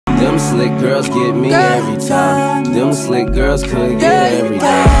slick girls get me every time. Them slick girls could get every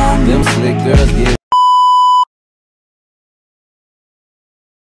time. Them slick girls get.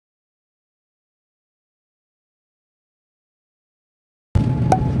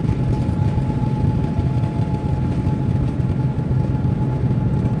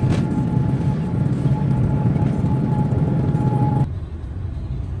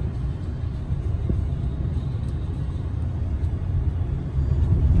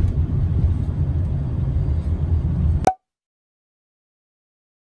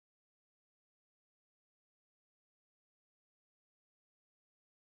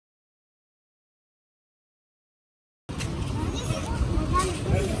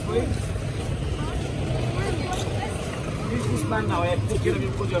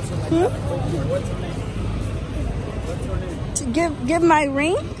 To give my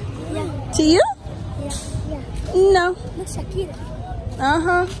ring? Yeah. To you? Yeah. No. Look, Shakira.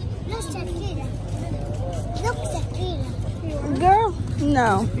 Uh-huh. Look, Shakira. Look, Shakira. Girl?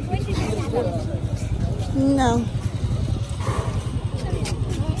 No. No.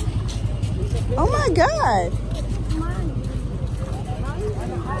 Oh my God.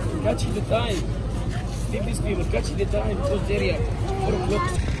 Catch the time. Leave these people. Catch the time. Close the area. 4 o'clock.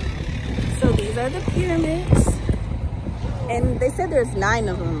 So these are the pyramids. And they said there's 9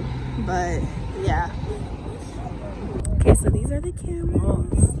 of them. But yeah. Okay, so these are the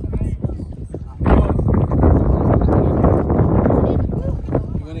cameras.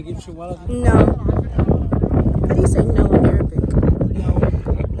 You wanna give Shawala? No. How do you say no in Arabic?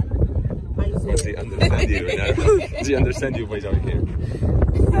 Does he understand you? No? Does he understand you boys out here?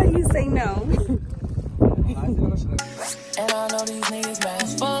 How do you say no? And I know these niggas mad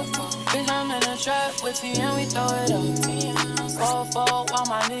as fuck. Bitch, I'm in a trap with T and we throw it up. Fall while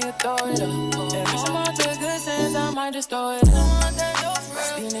my nigga throw it up. And bitch, I'm on to good sense, I might just throw it up.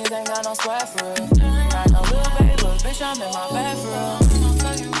 These niggas ain't got no swag for real. Got no little baby, look, bitch, I'm in my bag for real.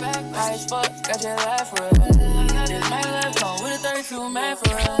 High as fuck, got your life for real. This man left on with a 32 man for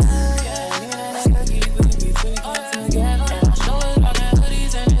real. Yeah, nigga, that cookie, we can be free together. And I show it up in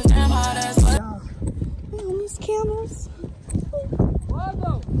hoodies and this damn hot ass life. These camels.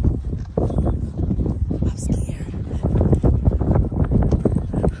 I'm scared.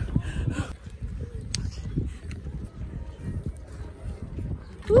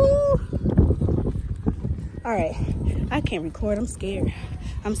 Woo. All right, I can't record. I'm scared.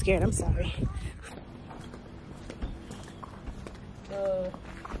 I'm scared. I'm sorry.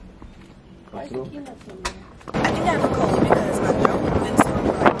 Why is the peanuts in there? I think I have a cold because my throat has been sore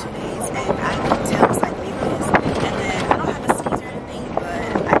for like 2 days, and I can tell it's like weakness. And then I don't have a sneeze or anything, but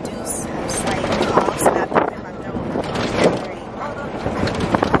I do have slight coughs, and I have to clear my throat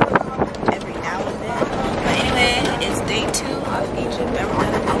every now and then. But anyway, it's day 2 of Egypt, and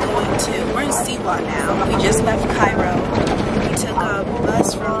we're in Siwa now. We just left Cairo. We took a bus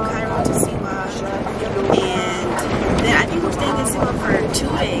from Cairo to Siwa, and then I think we're staying in Siwa for 2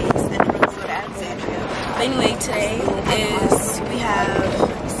 days, and then we're gonna go to Alexandria. But anyway, today is we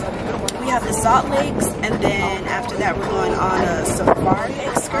have the Salt Lakes, and then after that we're going on a safari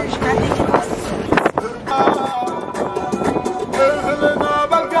excursion, I think it is.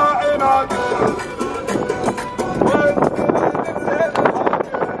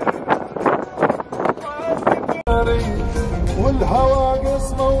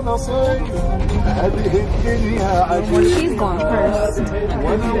 She's going first.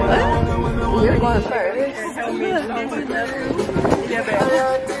 What? You're going first.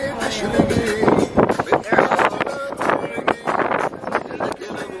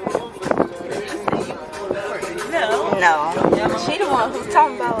 No. She the one who's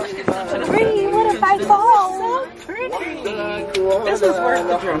talking about, pretty, what if I fall? So pretty. This is worth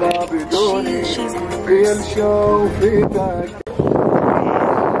the journey. She's going first.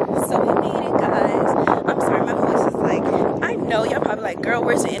 So we made it, guys. I'm sorry, my voice is like, I know y'all probably like, girl,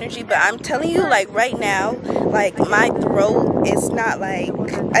 where's the energy? But I'm telling you, like right now, like my throat is not like,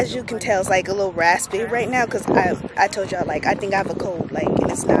 as you can tell, it's like a little raspy right now because I told y'all, like, I think I have a cold, like,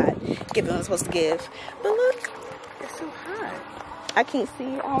 and it's not giving what it's supposed to give. But look, it's so hot. I can't see.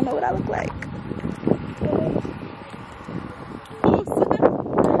 I don't know what I look like.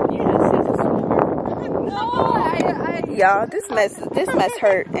 Y'all, this mess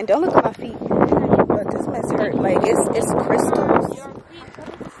hurt, and don't look at my feet. But this mess hurt. Like it's crystals.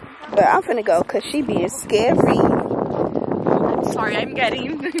 But I'm finna go because she being scary. Sorry, I'm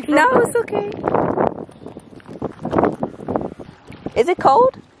getting. No, it's okay. Is it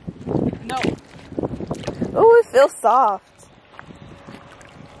cold? No. Oh, it feels soft.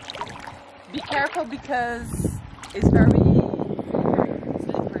 Be careful because it's very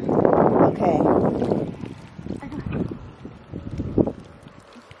slippery.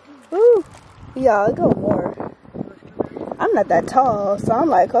 Y'all, go more. I'm not that tall, so I'm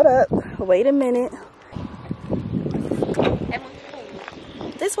like, hold up, wait a minute.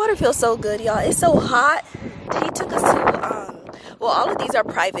 This water feels so good, y'all. It's so hot. He took us to, well, all of these are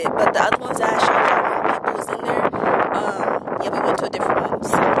private, but the other ones that I showed y'all when people was in there, yeah, we went to a different one.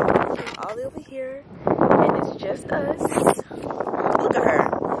 So, all over here, and it's just us. Look at her.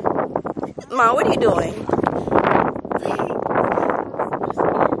 Mom, what are you doing?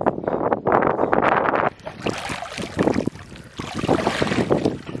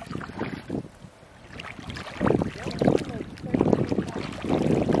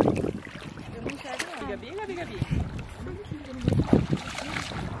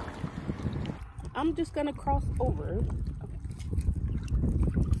 I'm just gonna cross over.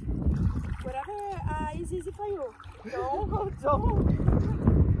 Whatever is easy for you. Don't.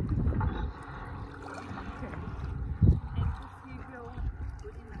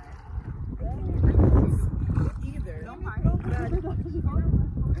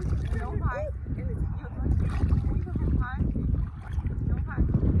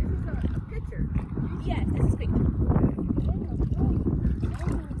 Yes, this is picture.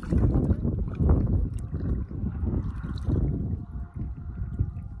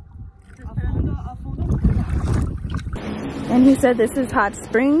 And he said this is hot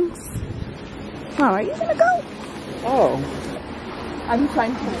springs. Mom, are you gonna go? Oh. I'm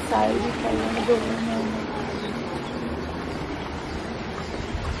trying to decide if I want to go or not.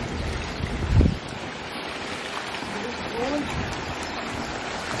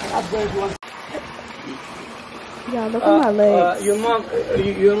 Yeah, look at my legs. Your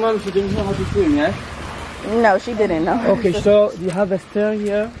mom, she didn't know how to swim, yeah? No, she didn't know. Okay, so you have a stair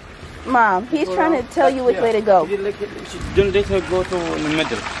here. Mom, he's trying to tell you which way to go. Don't let her go to the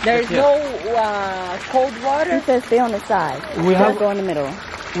middle. There's no cold water. He says stay on the side. We have go in the middle.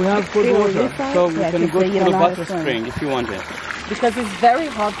 We have cold water, so we Yeah, can she go said to you the don't know how to bottom swim. spring if you want it. Because it's very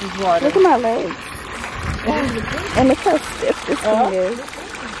hot, this water. Look at my legs. And look how stiff this thing is.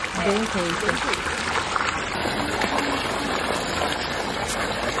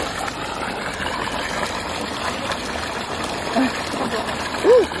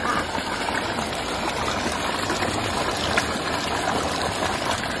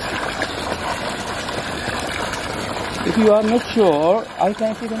 If you are not sure, I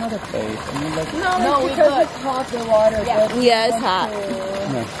can pick another place. I mean, like, No, because it's hot, the water. Yeah, it's hot.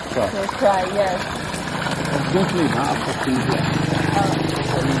 no, try. Let's try, yes. Don't leave, huh? After seeing that.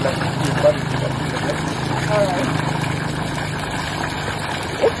 Alright.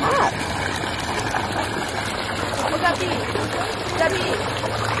 It's hot. Gabi,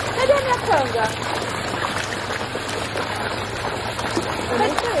 cadê a minha canga?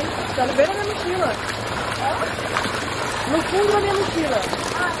 Tá no meio da minha mochila. No fundo da minha mochila.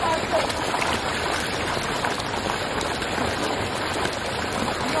 Ah, tá, sei.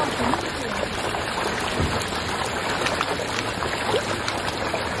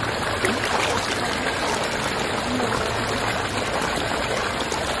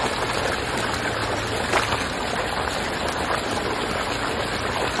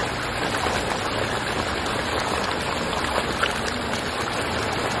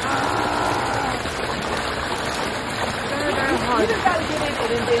 You just gotta get in it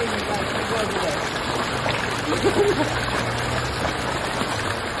and then you like go over there.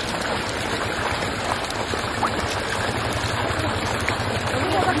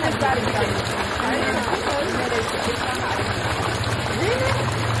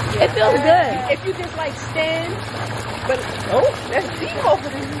 It feels good. If you just like stand, but oh, that's deep over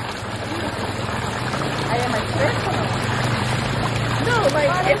there. I am a special. No,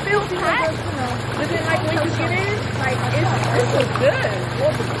 like it feels hot. But then like when you get in, like it feels good.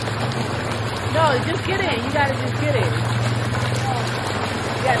 No, just get in. You gotta just get in.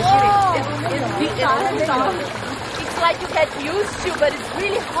 You gotta get in. It's deep. It's like you get used to, but it's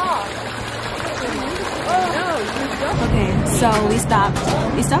really hot. Okay, so we stopped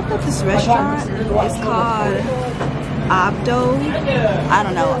at this restaurant. It's called Abdo. I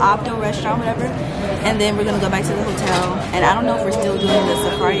don't know, Abdo restaurant, whatever. And then we're gonna go back to the hotel. And I don't know if we're still doing the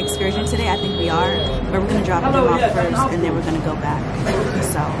safari excursion today. I think we are. But we're gonna drop them off first, and then we're gonna go back.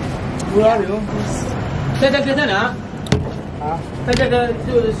 So Where are you?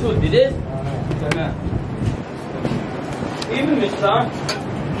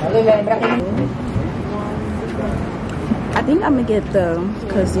 I think I'm gonna get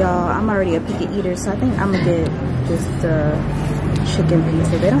cause y'all, I'm already a picky eater, so I think I'm gonna get just the chicken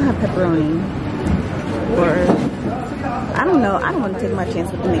pizza. They don't have pepperoni, or I don't know. I don't want to take my chance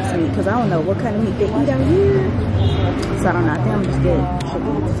with the mixed meat because I don't know what kind of meat they eat out here. So I don't know. I think I'm just getting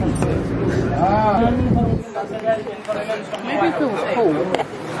chicken with the Maybe if it was cold.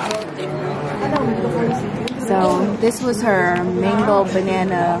 So this was her mango,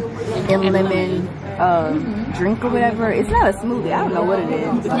 banana, and lemon drink or whatever. It's not a smoothie. I don't know what it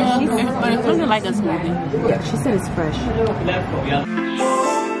is. But it's something like a smoothie. Yeah, she said it's fresh.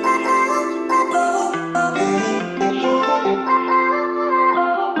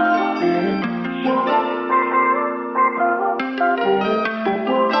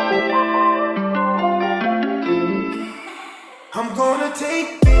 I'm gonna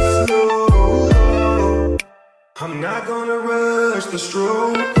take it slow. I'm not gonna rush the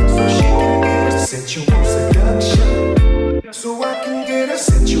stroke. So she can get a sensual seduction. So I can get a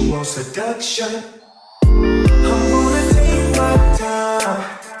sensual seduction. I'm gonna take my time.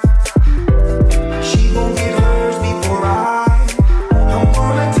 She gon' get hers before I'm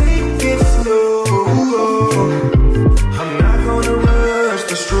gonna take it slow. I'm not gonna rush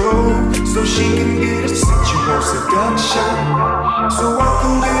the stroke. So she can get a sensual seduction. So I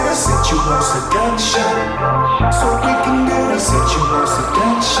can get a sensual seduction. So we can get a sensual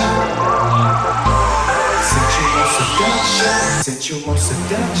seduction. Sensual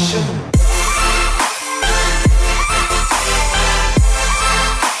seduction.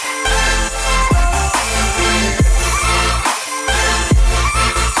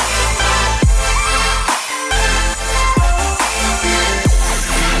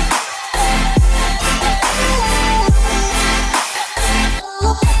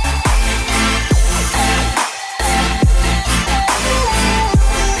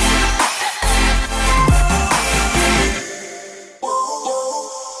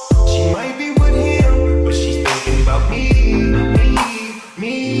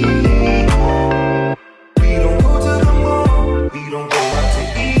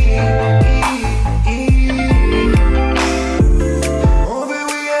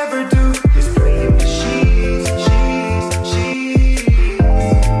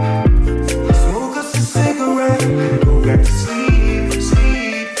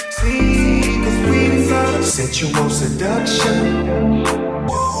 Sensual seduction.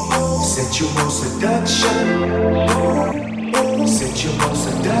 Sensual seduction. Sensual seduction. Sensual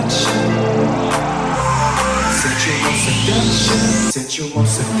seduction. Sensual seduction. Sensual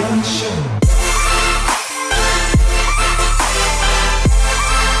seduction.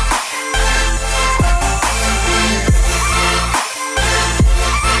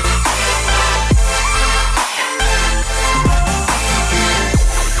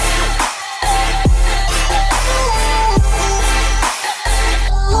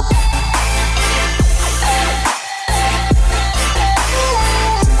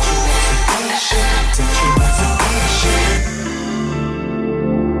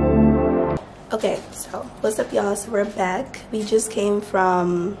 Okay, so what's up, y'all? So we're back. We just came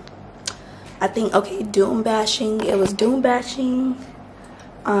from, I think, okay, doom bashing. It was doom bashing,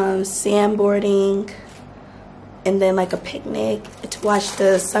 sandboarding, and then like a picnic to watch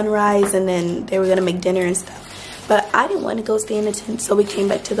the sunrise, and then they were gonna make dinner and stuff. But I didn't want to go stay in the tent, so we came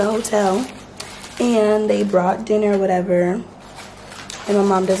back to the hotel, and they brought dinner or whatever, and my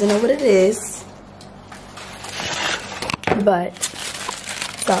mom doesn't know what it is, but.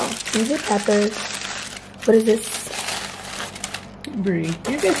 So, these are peppers. What is this? Brie,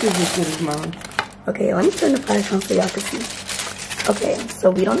 your guess is as good as mine. Okay, let me turn the flash on so y'all can see. Okay,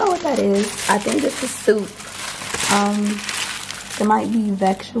 so we don't know what that is. I think this is soup. There might be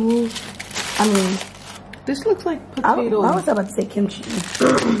vegetables. I mean, this looks like potato. I was about to say kimchi.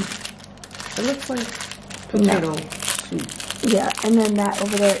 It looks like potato soup. Yeah, and then that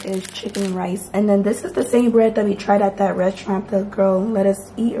over there is chicken and rice. And then this is the same bread that we tried at that restaurant the girl let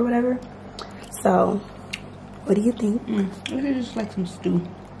us eat or whatever. So, what do you think? This is just like some stew.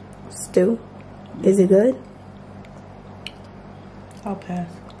 Stew? Is it good? I'll pass.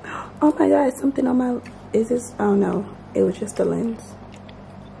 Oh my god, something on my... Is this... Oh no, it was just the lens.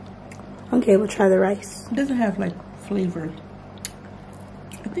 Okay, we'll try the rice. It doesn't have like flavor.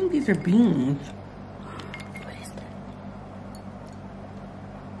 I think these are beans.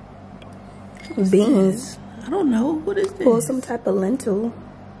 Beans. I don't know. What is this? Well, some type of lentil.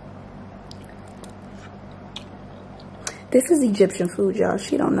 This is Egyptian food, y'all.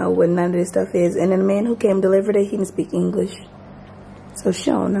 She don't know what none of this stuff is. And then the man who came delivered it, he didn't speak English. So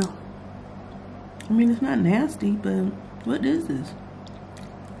she don't know. I mean, it's not nasty, but what is this?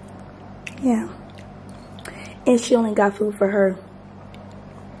 Yeah. And she only got food for her.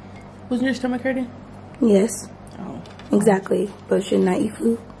 Wasn't your stomach hurting? Yes. Oh. Exactly. But shouldn't I eat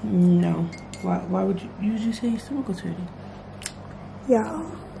food? No. Why would you usually say your stomach was hurting? Y'all,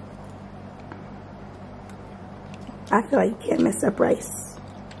 I feel like you can't mess up rice.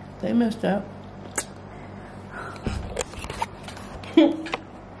 They messed up.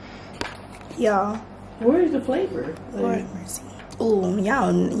 Y'all, where's the flavor? Lord have mercy. Ooh,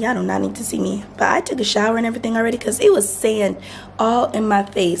 y'all do not need to see me. But I took a shower and everything already because it was sand all in my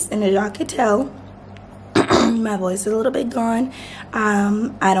face. And as y'all could tell, my voice is a little bit gone.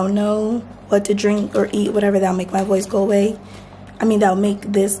 I don't know what to drink or eat, whatever that'll make my voice go away. I mean, that'll make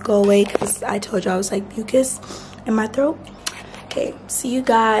this go away because I told you I was like mucus in my throat. Okay, see you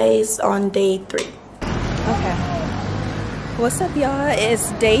guys on day 3. Okay. What's up, y'all?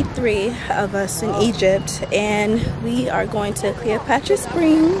 It's day 3 of us in Egypt, and we are going to Cleopatra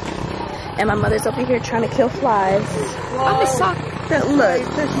Spring. And my mother's over here trying to kill flies. I'm shocked that look,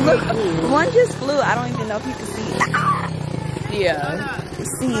 one just flew. I don't even know if you can see. Yeah.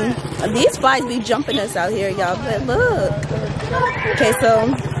 See, these flies be jumping us out here, y'all. But look. Okay, so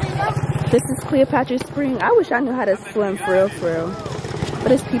this is Cleopatra Spring. I wish I knew how to swim for real. But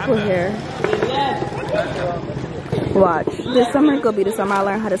there's people here. Watch. This summer gonna be the summer I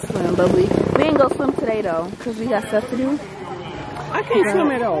learn how to swim, but we ain't gonna swim today though, cause we got stuff to do. I can't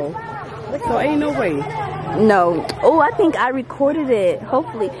swim at all, so ain't no way. No. Oh, I think I recorded it.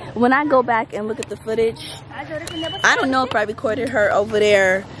 Hopefully, when I go back and look at the footage, I don't know if I recorded her over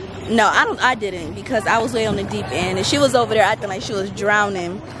there. No, I didn't, because I was way on the deep end, and she was over there acting like she was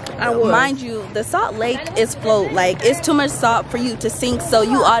drowning. Mind you, the salt lake is float. Like, it's too much salt for you to sink, so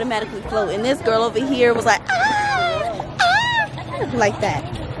you automatically float. And this girl over here was like, like that.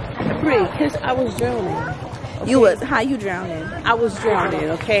 Because I was drowning. Okay. You was, how you drowning? I was drowning,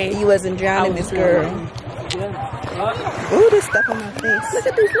 okay? You wasn't drowning, Miss Girl. Ooh, this stuff on my face. Look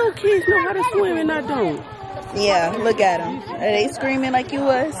at these little kids know how to swim and I don't. Yeah, look at them. Are they screaming like you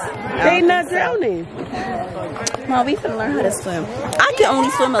was? They not drowning. Mom, we finna learn how to swim. I can only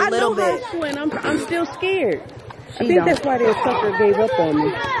swim a little bit. I know how to swim. I'm still scared. I think that's why their sucker gave up on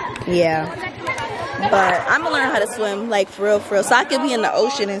me. Yeah. But I'm gonna learn how to swim, like for real. So I could be in the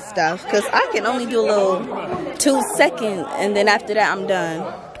ocean and stuff. Because I can only do a little 2 seconds. And then after that, I'm done.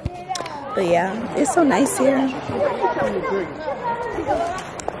 But yeah, it's so nice here.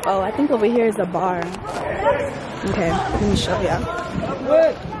 Oh, I think over here is a bar. Okay, let me show y'all.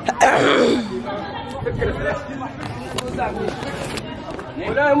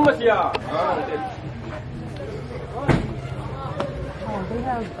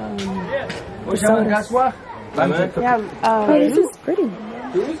 Oh, this is pretty.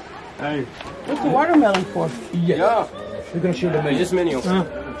 Hey. What's the watermelon for? Yeah. We're gonna show them this menu.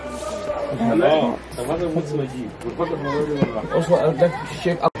 No, ça va dans votre magie. Je veux pas que vous Also, I'd like to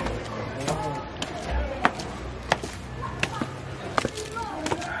shake up.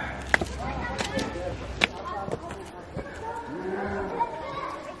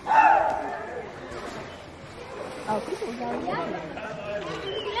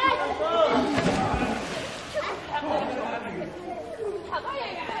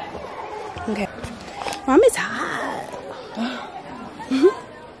 Okay. Mom, it's hot.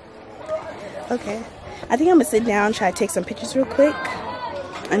 Okay. I think I'm gonna sit down, try to take some pictures real quick.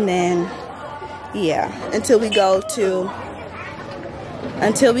 And then, yeah, until we go to,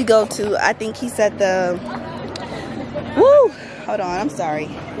 I think he said the, woo, hold on, I'm sorry.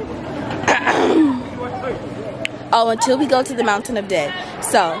 Oh, until we go to the Mountain of Dead.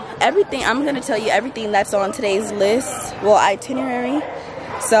 So, everything, I'm gonna tell you everything that's on today's list, well, itinerary.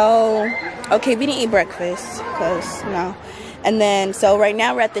 So, okay, we didn't eat breakfast, because, no. And then, so right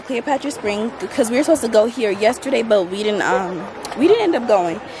now we're at the Cleopatra Spring, because we were supposed to go here yesterday, but we didn't end up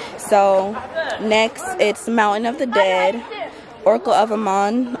going. So, next, it's Mountain of the Dead, Oracle of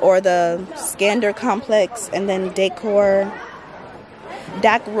Ammon, or the Skander Complex, and then Dakror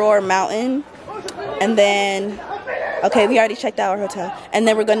Mountain. And then, okay, we already checked out our hotel. And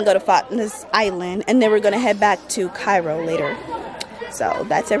then we're going to go to Fatna's Island, and then we're going to head back to Cairo later. So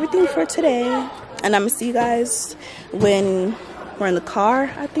that's everything for today, and I'm gonna see you guys when we're in the car,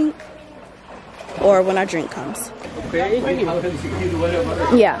 I think, or when our drink comes.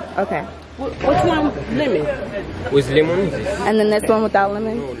 Yeah, okay. What's one with lemon? With lemon? And then this one without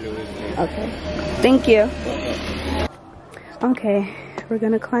lemon? Okay, thank you. Okay, we're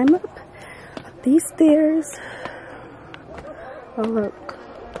gonna climb up these stairs. Oh look.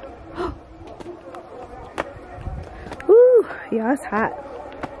 Woo, y'all, it's hot.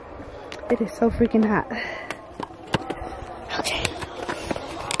 It is so freaking hot. Okay.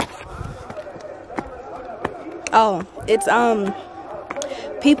 Oh, it's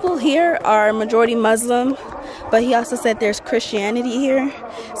people here are majority Muslim, but he also said there's Christianity here.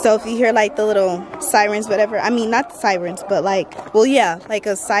 So if you hear like the little sirens, whatever, I mean not the sirens, but like, well yeah, like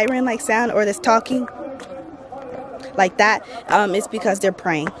a siren like sound or this talking like that, it's because they're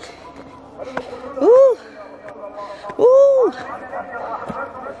praying. Ooh, ooh.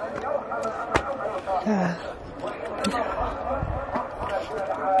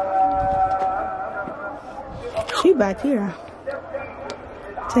 She back here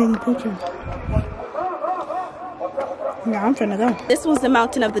taking a picture. Yeah, I'm trying to go. This was the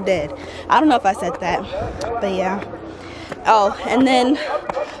Mountain of the Dead. I don't know if I said that, but yeah. Oh, and then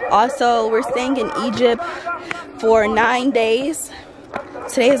also we're staying in Egypt for 9 days.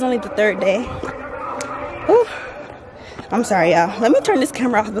 Today is only the 3rd day. Whew. I'm sorry, y'all. Let me turn this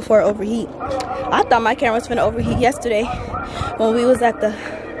camera off before it overheat. I thought my camera was gonna overheat yesterday when we was at the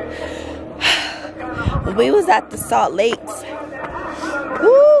Salt Lakes.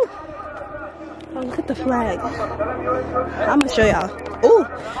 Woo! Oh, look at the flag. I'm gonna show y'all. Ooh,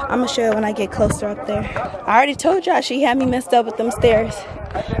 I'm gonna show you when I get closer up there. I already told y'all she had me messed up with them stairs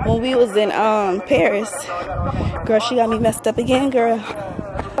when we was in Paris. Girl, she got me messed up again, girl.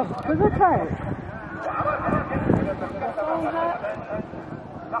 Oh, where's her card?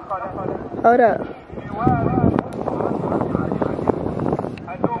 Hold up.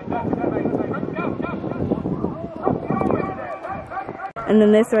 And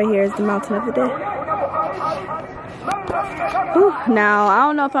then this right here is the Mountain of the Dead. Whew. Now, I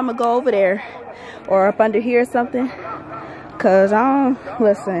don't know if I'm gonna go over there or up under here or something. Cause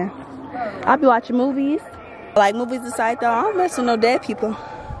listen, I'll be watching movies. Like movies aside though, I don't mess with no dead people.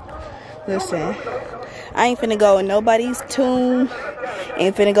 Listen, I ain't finna go in nobody's tomb.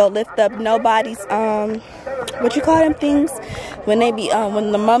 Ain't finna go lift up nobody's, what you call them things? When they be,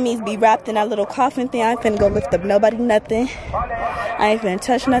 when the mummies be wrapped in that little coffin thing, I ain't finna go lift up nobody, nothing. I ain't finna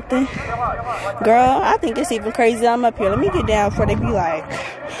touch nothing. Girl, I think it's even crazy I'm up here. Let me get down before they be like,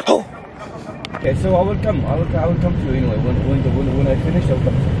 oh. Okay, so I will come to you anyway. When I finish, I'll come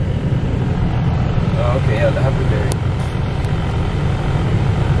to you. Oh, okay, yeah, have a good day.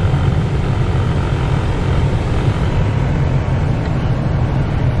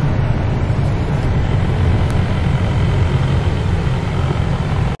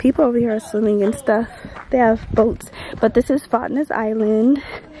 People over here are swimming and stuff. They have boats, but this is Fatna's Island.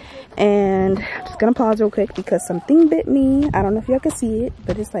 And I'm just gonna pause real quick because something bit me. I don't know if y'all can see it,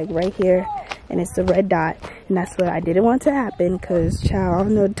 but it's like right here, and it's the red dot, and that's what I didn't want to happen because child, I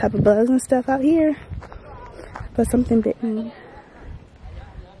don't know the type of bugs and stuff out here, but something bit me.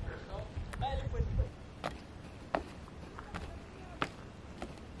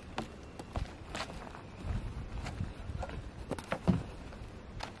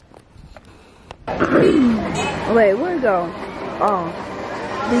 Wait, where'd it go? Oh,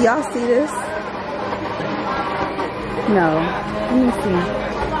 do y'all see this? No, let me see.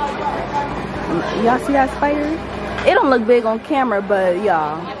 Y'all see that spider? It don't look big on camera, but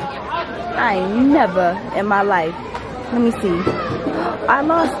y'all, I ain't never in my life. Let me see. I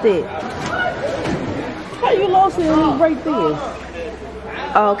lost it. How you lost it? It was right there.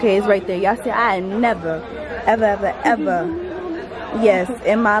 Oh, okay, it's right there. Y'all see, I ain't never, ever, yes,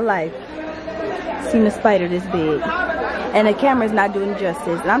 in my life seen a spider this big. And the camera's not doing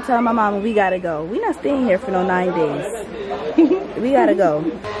justice. And I'm telling my mama we gotta go. We not staying here for no 9 days. We gotta go.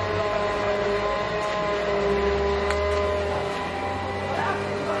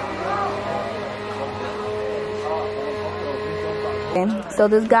 And so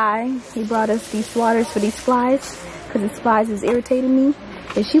this guy, he brought us these swatters for these flies because these flies is irritating me.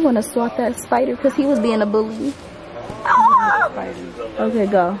 And she wanna swat that spider because he was being a bully. Ah! Okay,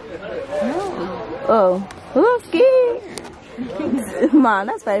 go. Oh, I'm scared. Mom,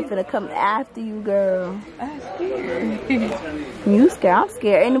 that spider finna come after you, girl. I'm scared. You scared? I'm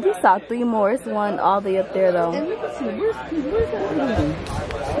scared. And we saw 3 more. It's one all the way up there, though. And look at you. Where's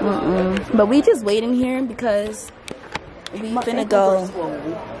that? But we just waiting here because we finna go.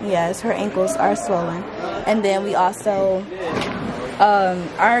 Yes, her ankles are swollen. And then we also,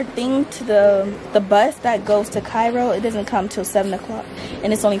 our thing to the bus that goes to Cairo, it doesn't come till 7 o'clock.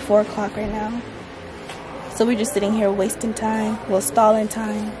 And it's only 4 o'clock right now. So we're just sitting here wasting time, well, stalling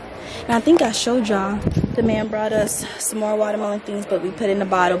time. And I think I showed y'all, the man brought us some more watermelon things, but we put it in a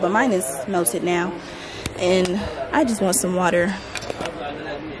bottle, but mine is melted now. And I just want some water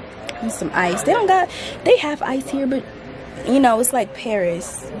and some ice. They have ice here, but you know, it's like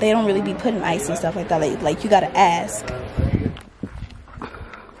Paris. They don't really be putting ice and stuff like that. Like you gotta ask.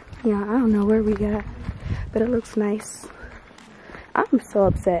 Yeah, I don't know where we got, but it looks nice. I'm so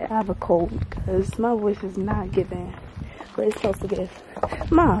upset I have a cold because my voice is not giving what it's supposed to give.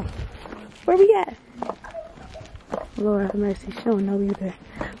 Mom, where we at? Lord have mercy, she don't know either.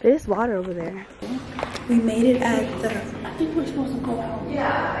 There's water over there. We made it at the... I think we're supposed to go out. Yeah,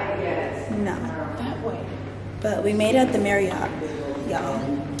 I guess. No. That way. But we made it at the Marriott,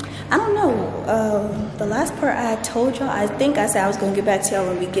 y'all. I don't know. The last part I told y'all, I think I said I was going to get back to y'all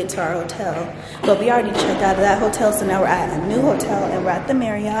when we get to our hotel. But we already checked out of that hotel, so now we're at a new hotel and we're at the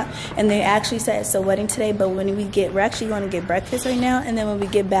Marriott. And they actually said it's a wedding today, but when we get, we're actually going to get breakfast right now. And then when we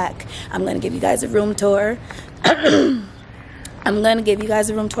get back, I'm going to give you guys a room tour. I'm going to give you guys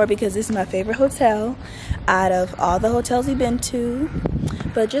a room tour because this is my favorite hotel out of all the hotels we've been to.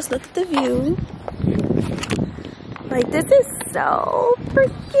 But just look at the view. Like, this is so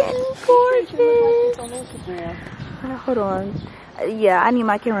freaking gorgeous. Hold on. Yeah, I need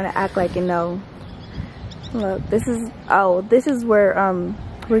my camera to act like it know. Look, this is, oh, this is where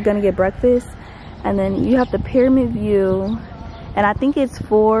we're gonna get breakfast. And then you have the pyramid view. And I think it's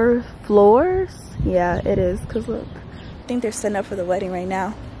 4 floors. Yeah, it is. Because look, I think they're setting up for the wedding right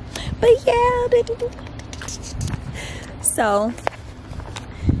now. But yeah. So,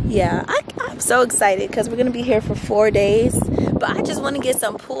 yeah, I'm so excited because we're gonna be here for 4 days. But I just want to get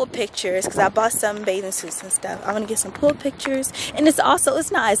some pool pictures because I bought some bathing suits and stuff. I want to get some pool pictures. And it's also,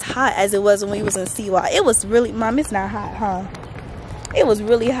 it's not as hot as it was when we was in Siwa. It was really, Mom, it's not hot, huh? It was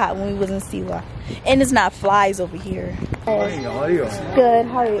really hot when we was in Siwa. And it's not flies over here. Good, how are you?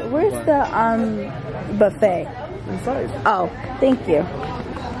 Where's the buffet? Inside. Oh, thank you.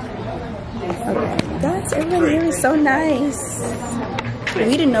 Okay. Guys, everybody here is so nice.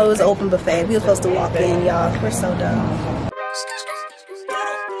 We didn't know it was an open buffet. We were supposed to walk in, y'all. We're so dumb.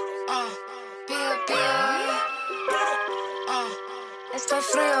 Estoy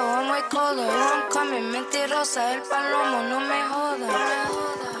frío, I'm muy cold, I'm coming, mentirosa, el palomo, no me jodas.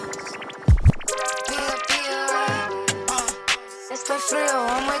 Estoy frío,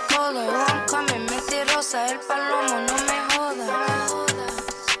 I'm muy cold, I'm coming, mentirosa, el palomo, no me jodas.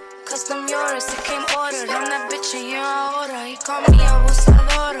 Custom yours, it came ordered, I'm that bitch and you're ahora, y call me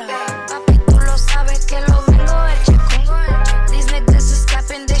abusadora. Papi, tú lo sabes que lo vengo hecho con. These niggas is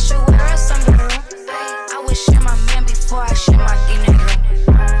capping, they should wear a sombrero. I would share my man before I share my dinero.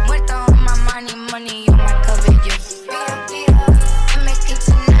 Muerta on my money, money on my cabello. I make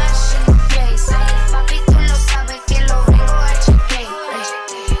international plays. Papi, tú lo sabes que lo vengo a chequear.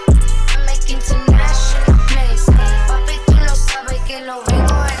 I make international plays. Papi, tú lo sabes que lo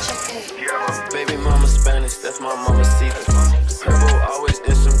vengo a chequear. Baby mama Spanish, that's my mama secret. Purple always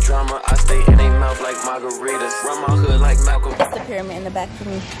in some drama. I stay in a mouth like margaritas. Run my hood like Malcolm. That's the pyramid in the back for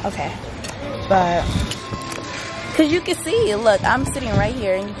me. Okay. But, because you can see it. Look, I'm sitting right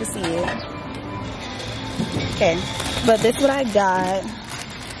here and you can see it. Okay. But this is what I got.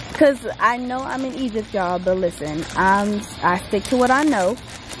 Because I know I'm in Egypt, y'all. But listen, I stick to what I know.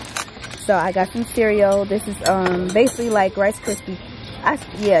 So I got some cereal. This is basically like Rice Krispie.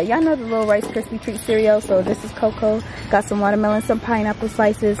 Yeah, y'all know the little Rice Krispie treat cereal. So this is cocoa. Got some watermelon, some pineapple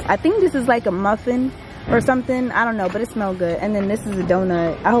slices. I think this is like a muffin or something. I don't know, but it smells good. And then this is a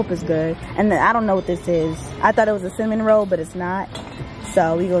donut. I hope it's good. And then I don't know what this is. I thought it was a cinnamon roll, but it's not.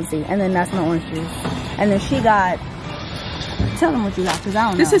 So we gonna see. And then that's my orange juice. And then she got, tell them what you got, because I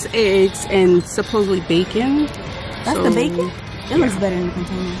don't know. This is eggs and supposedly bacon. That's the bacon? It looks better in the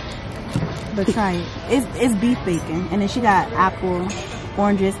container. But try it. It's beef bacon. And then she got apple,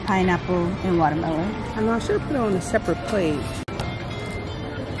 oranges, pineapple, and watermelon. I know I should have put it on a separate plate.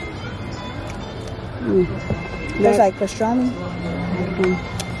 That's like pastrami.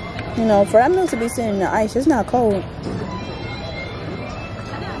 You know, for that milk to be sitting in the ice, it's not cold.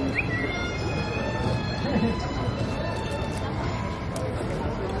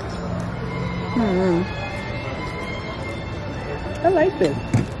 I like this.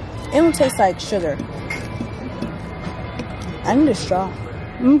 It don't taste like sugar. I need a straw.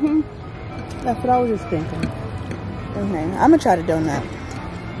 That's what I was just thinking. Okay, I'm gonna try the donut.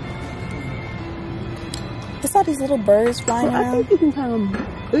 It's all these little birds flying around. I think you can come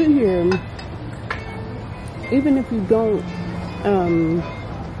in here, even if you don't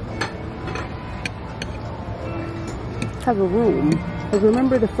have a room. But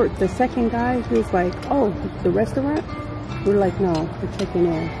remember the second guy who was like, "Oh, the restaurant." We're like, "No, we're checking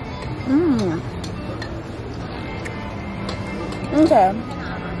in." Okay.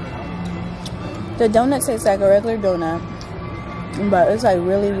 The donut tastes like a regular donut, but it's like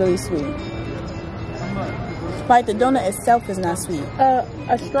really, really sweet. Like the donut itself is not sweet.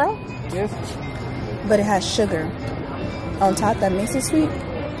 A straw? Yes. But it has sugar on top that makes it sweet.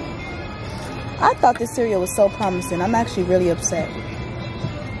 I thought this cereal was so promising. I'm actually really upset.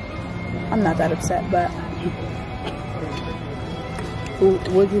 I'm not that upset, but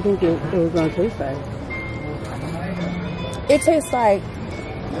what do you think it was going to taste like? It tastes like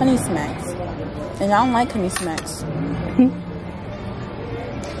Honey Smacks. And I don't like Honey Smacks.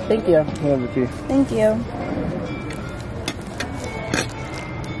 Thank you. Have it, too. Thank you.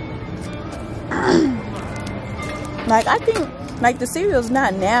 Like, I think, like, the cereal's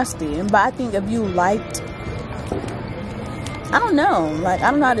not nasty, but I think if you liked, I don't know, like,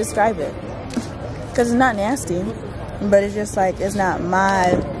 I don't know how to describe it, because it's not nasty, but it's just, like, it's not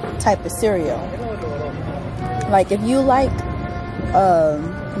my type of cereal. Like, if you like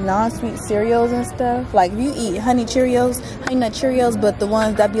non-sweet cereals and stuff, like, if you eat Honey Nut Cheerios, but the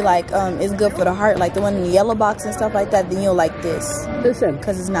ones that be, like, it's good for the heart, like the one in the yellow box and stuff like that, then you'll like this. Listen.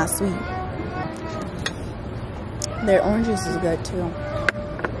 Because it's not sweet. Their orange juice is good too.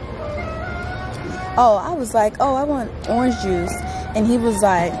 Oh, I was like, oh, I want orange juice. And he was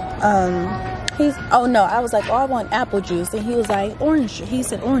like, oh no, I was like, oh, I want apple juice. And he was like, orange. He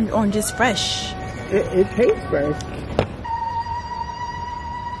said, orange is fresh. It tastes fresh.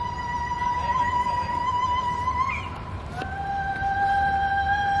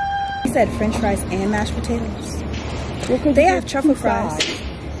 He said French fries and mashed potatoes. They have truffle fries.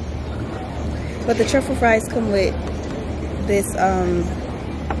 But the truffle fries come with this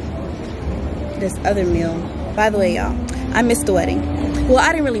this other meal. By the way, y'all, I missed the wedding. Well,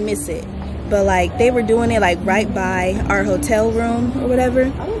 I didn't really miss it, but like they were doing it like right by our hotel room or whatever,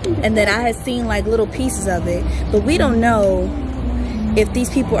 and then I had seen like little pieces of it, but we don't know if these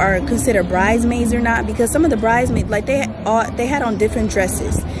people are considered bridesmaids or not, because some of the bridesmaids, like they had on different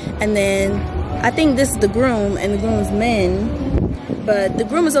dresses, and then I think this is the groom and the groom's men, but the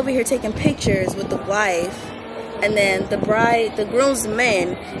groom is over here taking pictures with the wife, and then the groom's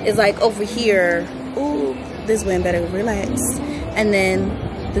men is like over here. Ooh, this one better relax. And then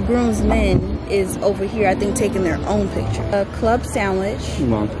the groom's men is over here, I think, taking their own picture. A club sandwich.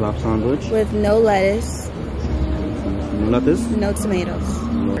 One club sandwich. With no lettuce. Lettuce? No tomatoes.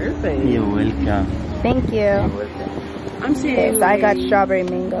 Perfect. You're welcome. Thank you. You're welcome. I'm serious. So I got strawberry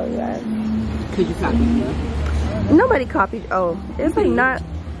mango, you guys. Could you copy me? Nobody copied. Oh, it's like not.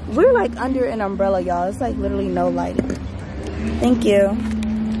 We're like under an umbrella, y'all. It's like literally no lighting. Thank you.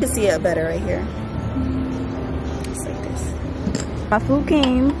 You can see it better right here. Just like this. My food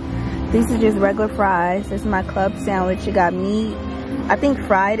came. These are just regular fries. This is my club sandwich. It got meat, I think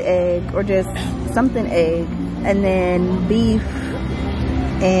fried egg or just something egg, and then beef.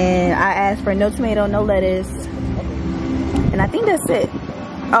 And I asked for no tomato, no lettuce, and I think that's it.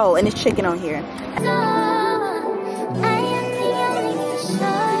 Oh, and it's chicken on here.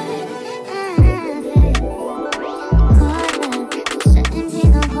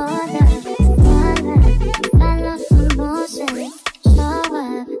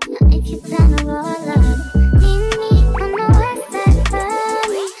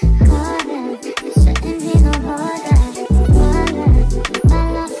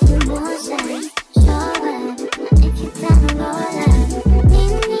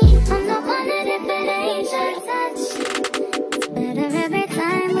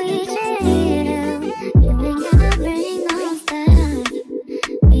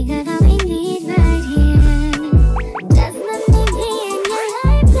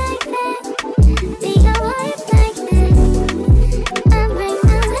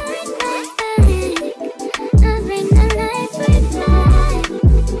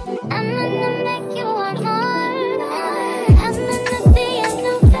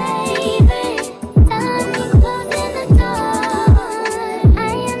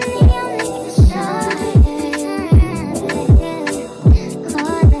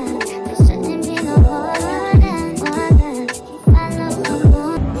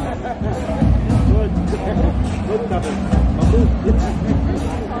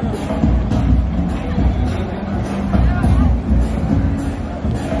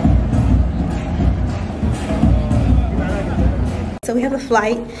 So we have a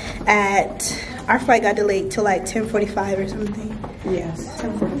flight our flight got delayed till like 10:45 or something. Yes.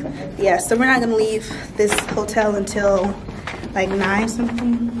 10:45. Yeah, so we're not gonna leave this hotel until like 9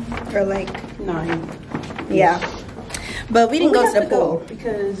 something, or like 9. Yeah. But we didn't go to the pool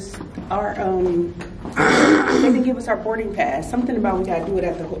because our they didn't give us our boarding pass. Something about we gotta do it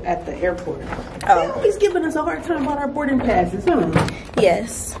at the airport. Oh. They're always giving us a hard time about our boarding passes, huh?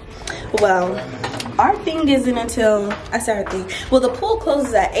 Yes. Well, our thing isn't until, I said our thing. Well, the pool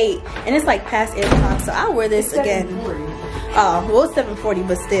closes at 8, and it's like past 8 o'clock, so I'll wear this again. Oh, well, it's 7:40,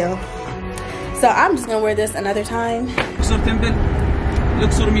 but still. So I'm just gonna wear this another time. Luxor Temple,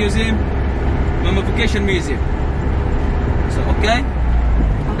 Luxor Museum, Mummification Museum. So, okay?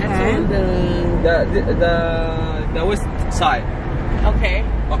 Okay. The west side. Okay.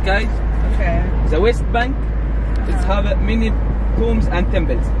 Okay? Okay. The West Bank It's have many tombs and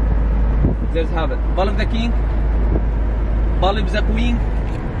temples. There's have it. Balib the king, Balib the queen,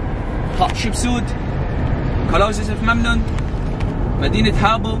 Hatshepsut, Colossus of Memnon, Medinat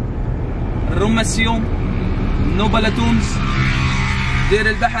Habo, Rumasiyom, Nobala tombs, Deir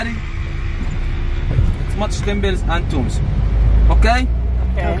al-Bahari. It's much temples and tombs. Okay?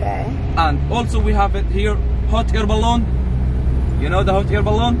 Okay. And also we have it here, hot air balloon. You know the hot air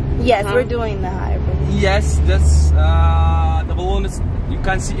balloon? Yes, we're doing the high balloon. Yes, that's the balloon is, you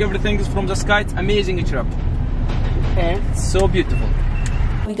can see everything is from the sky. It's amazing trip. Okay. It's so beautiful.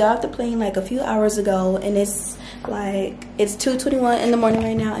 We got off the plane like a few hours ago, and it's like, it's 2:21 in the morning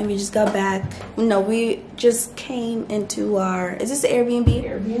right now, and we just got back. No, we just came into our, is this the Airbnb?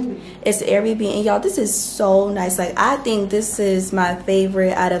 Airbnb. It's the Airbnb, and y'all, this is so nice. Like, I think this is my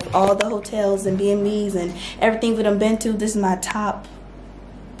favorite out of all the hotels and B&Bs and everything we've been to. This is my top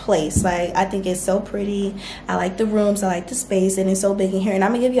place. Like, I think it's so pretty. I like the rooms, I like the space, and it's so big in here. And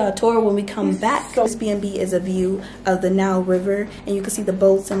I'm gonna give y'all a tour when we come back. This B&B is a view of the Nile River, and you can see the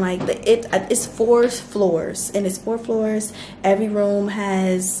boats, and like it's 4 floors, and it's 4 floors. Every room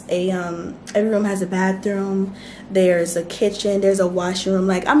has a bathroom. There's a kitchen, there's a washroom.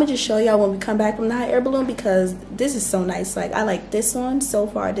 Like, I'm gonna just show y'all when we come back from the hot air balloon, because this is so nice. Like, I like this one so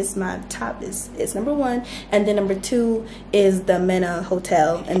far. This is my top, is number 1, and then number 2 is the Mena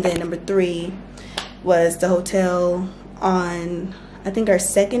hotel, and then number 3 was the hotel on, I think, our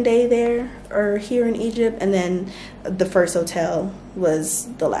second day there or here in Egypt, and then the first hotel was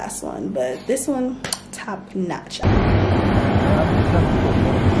the last one. But this one, top notch.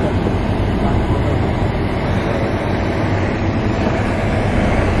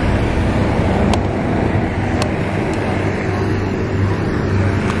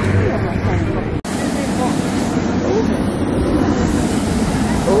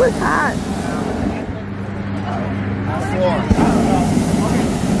 Oh, it's hot.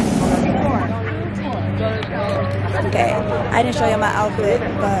 Okay, I didn't show you my outfit,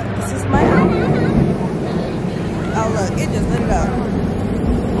 but this is my outfit. Oh look, it just lit it up.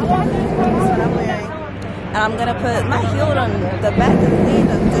 That's what I'm wearing. And I'm gonna put my heel on the back of the thing.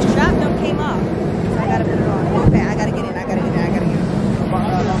 The strap done came off, so I gotta put it on. Okay, I gotta get in.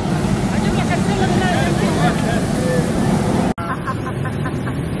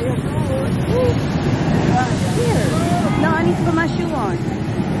 No, I need to put my shoe on.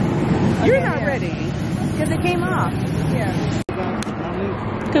 You're not ready, because it came off. Yeah.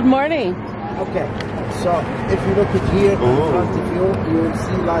 Good morning. Okay, so if you look at here in front of you, you will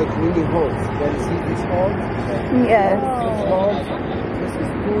see like many holes. Can you see these holes? Yes. These holes, this is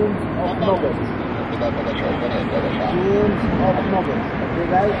tombs of nobles. Tombs of nobles. Okay,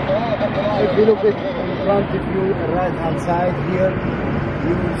 guys? If you look at in front of you, right hand side here,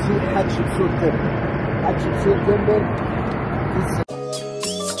 you will see Hatshepsut temple. Hatshepsut temple.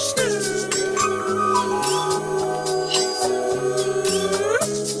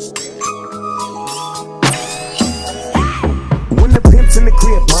 In the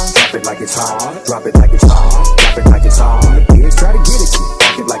crib, mom, drop it like it's hard, drop it like it's hard, drop it like it's hard. The kids try to get at you,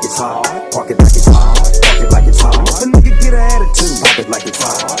 park it like it's hard, park it like it's hard, park it like it's hard. If a nigga get an attitude, pop it like it's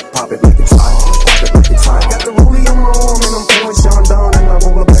hard, pop it like it's hard, pop it like it's hard. Got the rollie on my arm and I'm pouring Sean down and I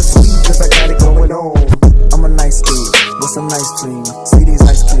roll up that sweet cause I got it going on. I'm a nice dude with some nice cream. See these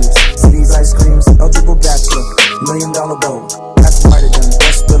ice cubes, see these ice creams. Eligible bachelor, $1 million boat. That's whiter than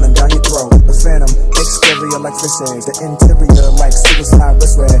that's spilling down your throat. The phantom, exterior like fish eggs, the interior like suicide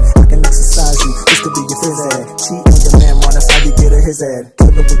wrist red. I can exercise you, this could be your phys ed. Cheat on your man, man, that's how you get at his head.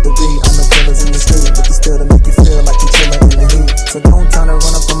 Killer with the weed, I know killers in the street, but they still to make you feel like you're chilling in the heat. So don't try to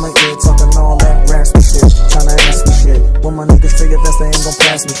run up on my ear, talking all that raspy shit, trying to ask me shit. When my niggas figure vest, they ain't gon'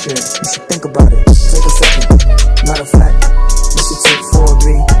 pass me shit. You should think about it, take a second. Matter of fact, you should take 4 of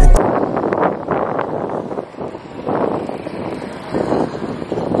me and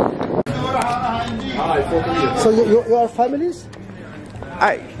so you are families?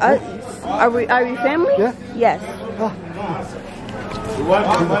 Are we family? Yeah. Yes.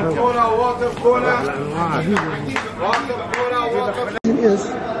 Is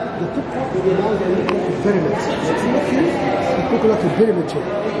the pyramids. If you look like a pyramid shape.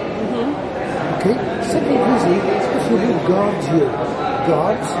 Okay? Second reason, if you leave guards here,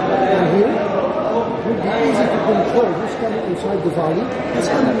 and here, it would be easy to control who's coming inside the valley, who's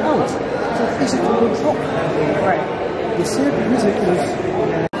coming out. So it's easy to control. Right. The third reason is...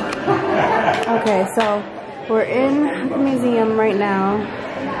 Okay, so we're in the museum right now.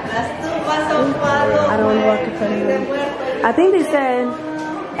 I don't want to walk in front of them. I think they said,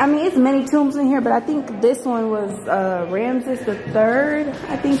 I mean, it's many tombs in here, but I think this one was Ramses the III,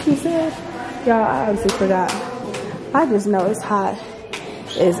 I think he said. Y'all, I honestly forgot. I just know it's hot.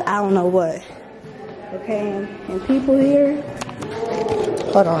 Is I don't know what. Okay, and people here.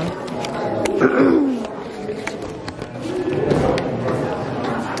 Hold on.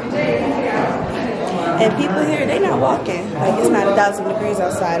 And people here, they not walking. Like it's not 1,000 degrees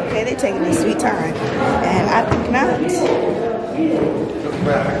outside. Okay, they taking their sweet time, and I think not.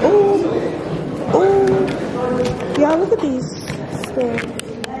 Ooh, ooh. Y'all look at these stairs.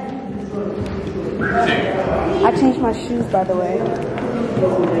 I changed my shoes, by the way.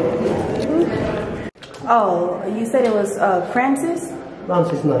 Oh, you said it was Francis?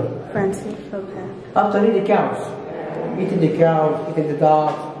 Francis, no. Francis, okay. Actually, the cows. Eating the cows, eating the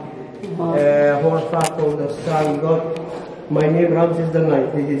dogs. Horse fat on the sky. God, my name Ramses the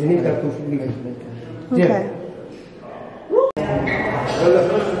Night. This is Nika to sleep. Okay.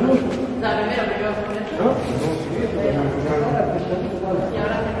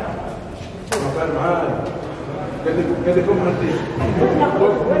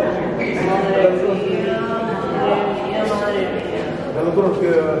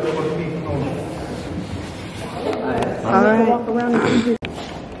 All right. Walk around and do.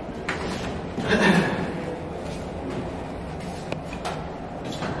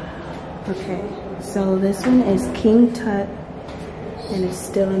 Okay, so this one is King Tut, and it's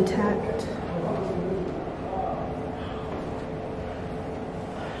still intact.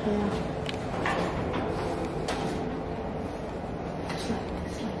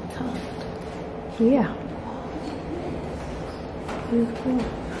 Yeah. Beautiful.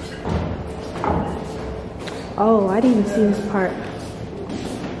 Oh, I didn't even see this part.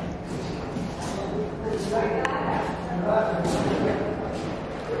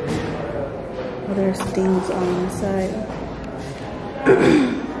 Oh, there's things on the side.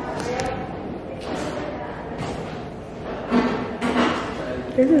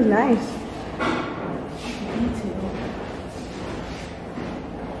 This is nice.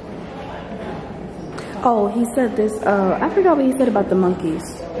 Oh, he said this, I forgot what he said about the monkeys,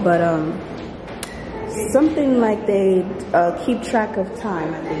 but something like they keep track of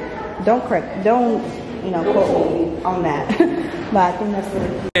time, I think. Don't quote me on that. But I think that's what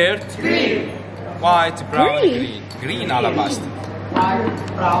it is. Green. White, brown, green. Green alabaster.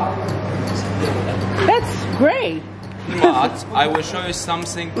 That's great. But I will show you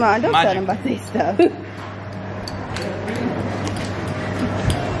something No, don't tell them magic. about this stuff.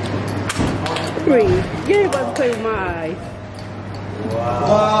 Green. Get about to play with my eyes.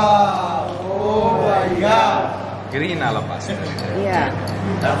 Wow! Oh my God! Green alabaster. Yeah.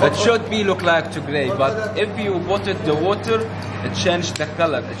 It should be look like to gray, but if you put it the water, it changed the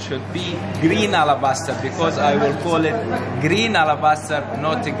color. It should be green alabaster because I will call it green alabaster,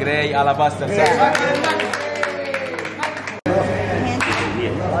 not gray alabaster.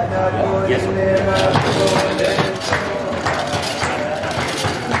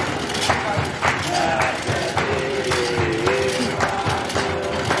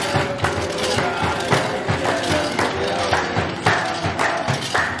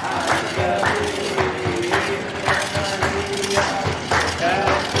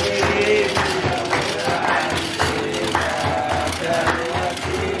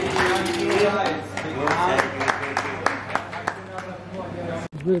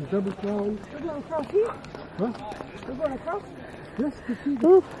 Double crown. We're going across here? Huh? We're going across? Yes,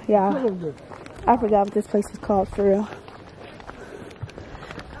 Ooh, yeah. I forgot what this place is called for real.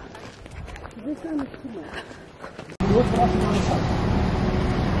 What's crossing on the side?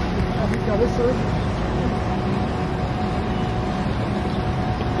 Africa, this side?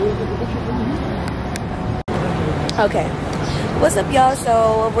 Okay. What's up, y'all?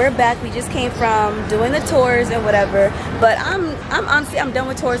 So we're back. We just came from doing the tours and whatever, but I'm honestly done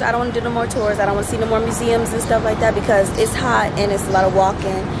with tours. I don't want to do no more tours. I don't want to see no more museums and stuff like that because it's hot and it's a lot of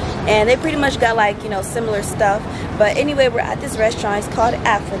walking, and they pretty much got like, you know, similar stuff. But anyway, we're at this restaurant. It's called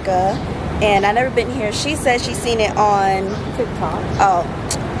Africa, and I've never been here. She said she's seen it on TikTok. Oh,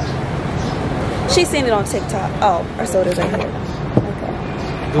 she's seen it on TikTok. Oh, our soda's right here. Okay.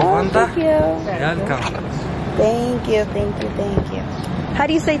 Oh, thank you. Welcome. Thank you, thank you, thank you. How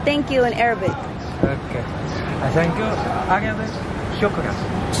do you say thank you in Arabic? Okay. Thank you. Arabic. Shukra.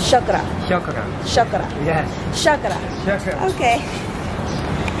 Shukra. Shukra. Shukra. Yes. Shukra. Shukra. Okay.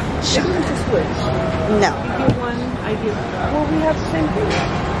 Shukra to switch. No. You get one, I get. Well, we have the same thing.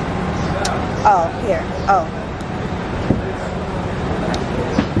 Oh, here. Oh.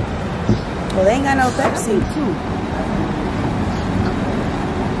 Well, they ain't got no Pepsi.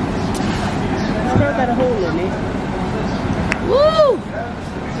 Got a hole in it. Woo!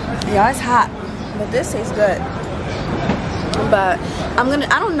 Yeah, it's hot, but this tastes good. But I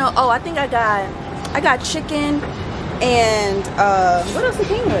don't know. Oh, I think I got chicken And what else it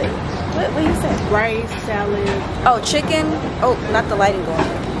came with? What you said? Rice, salad. Oh, chicken. Oh, not the lighting going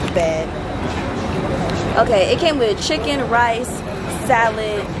bad. Okay, it came with chicken, rice,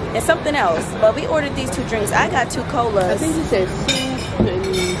 salad, and something else. But we ordered these 2 drinks. I got 2 colas. I think you said soup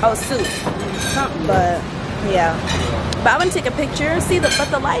and... Oh, soup. Something. But yeah. But I want to take a picture. See, but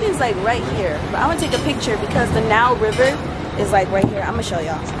the light is like right here. But I want to take a picture because the Nile River is like right here. I'm gonna show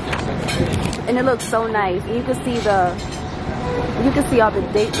y'all. And it looks so nice. And you can see all the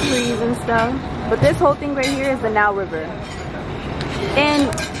date trees and stuff. But this whole thing right here is the Nile River. And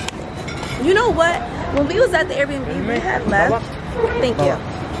you know what? When we was at the Airbnb, we had left. Thank you.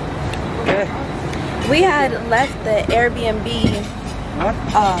 We had left the Airbnb.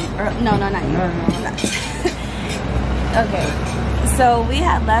 No, not you. Okay, so we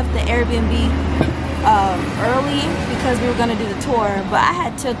had left the Airbnb early because we were gonna do the tour, but I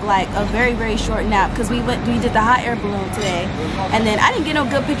had took like a very short nap because we did the hot air balloon today, and then I didn't get no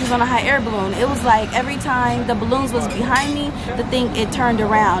good pictures on a hot air balloon. It was like every time the balloons was behind me, it turned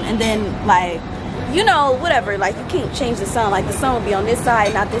around, and then like, you know, whatever, like you can't change the sun, like the sun will be on this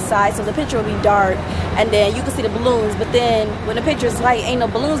side, not this side, so the picture will be dark, and then you can see the balloons, but then when the picture is light, ain't no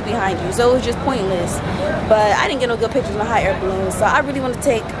balloons behind you, so it was just pointless. But I didn't get no good pictures on hot air balloons, so I really want to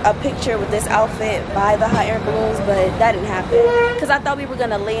take a picture with this outfit by the hot air balloons, but that didn't happen, because I thought we were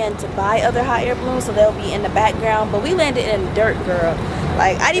going to land to buy other hot air balloons, so they'll be in the background, but we landed in dirt, girl.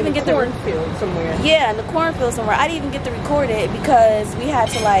 Like, I didn't even get the cornfield somewhere. Yeah, in the cornfield somewhere. I didn't even get to record it because we had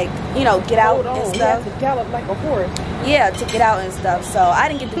to, like, you know, get out and stuff. You have to gallop like a horse. Yeah, to get out and stuff. So I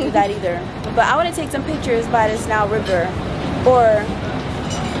didn't get to do that either. But I want to take some pictures by this Nile River. Or,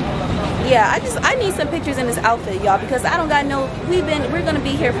 yeah, I need some pictures in this outfit, y'all, because I don't got no. We're gonna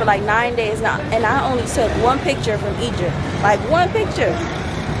be here for like 9 days now, and I only took 1 picture from Egypt. Like 1 picture.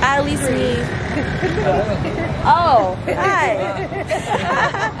 I at least need. Oh, hi.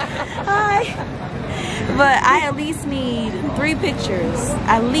 Hi. But I at least need 3 pictures.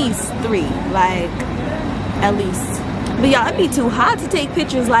 At least 3. Like, at least. But y'all, it'd be too hot to take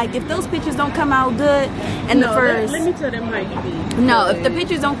pictures. Like, if those pictures don't come out good in the first. Let me tell them how you be. No, if the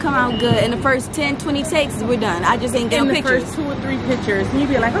pictures don't come out good in the first 10, 20 takes, we're done. I just ain't getting pictures. In the first 2 or 3 pictures, and you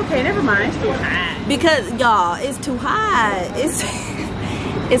be like, okay, never mind. It's too hot. Because, y'all, it's too hot.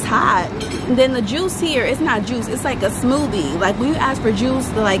 It's hot. And then the juice here, it's not juice, it's like a smoothie. Like when you ask for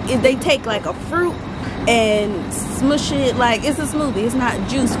juice, like if they take like a fruit and smush it, like it's a smoothie, it's not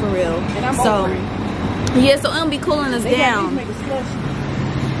juice for real. And I'm so yeah, so it'll be cooling us down.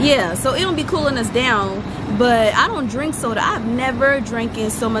 Yeah, so it'll be cooling us down. But I don't drink soda. I've never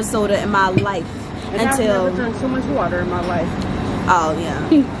drinking so much soda in my life. And I've never drank so much water in my life. Oh yeah.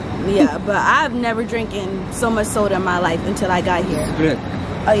 Yeah, but I've never drinking so much soda in my life until I got here. Good.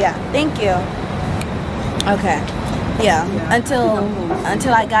 Oh yeah, thank you. Okay, yeah.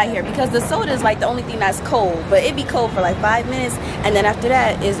 Until I got here, because the soda is like the only thing that's cold, but it be cold for like 5 minutes, and then after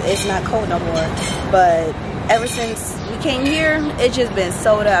that it's not cold no more. But ever since we came here, it's just been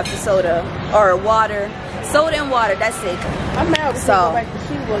soda after soda, or water, soda and water. That's it. I'm mad. So go back to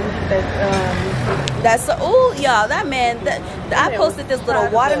SeaWorld and get that. That's oh y'all, that man. I posted this little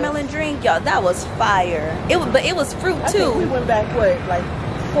watermelon drink, y'all. That was fire. But it was fruit too. I think we went back like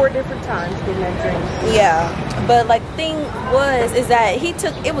 4 different times getting that drink. Yeah, but like the thing is that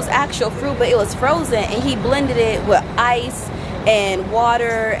it was actual fruit, but it was frozen, and he blended it with ice and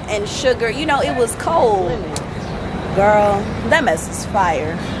water and sugar. You know, it was cold. Girl, that mess is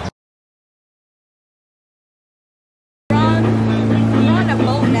fire. We're on a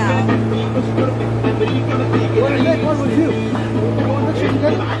boat now. What is that one with you?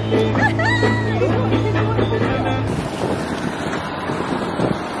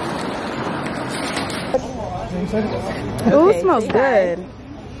 Ooh, it smells good.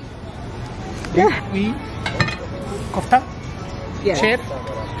 Yeah. We kofta. Yeah. Chair.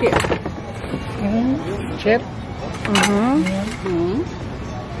 Yeah. Chair.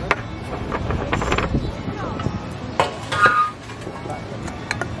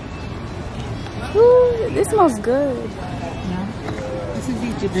 Ooh, this smells good. This is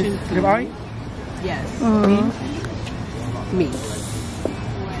Egyptian food. Ribeye. Yes. Meat.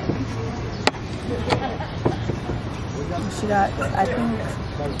 She got, I think,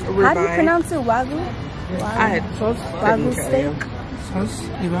 how do you pronounce it? Wagyu? I had sauce. Wagyu steak? Sauce.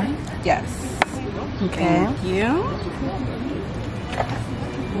 Ribeye. Yes. Okay. Thank you.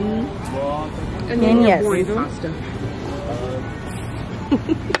 And And yes. pasta.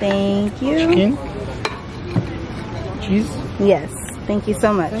 Thank you. Chicken. Cheese. Yes. Thank you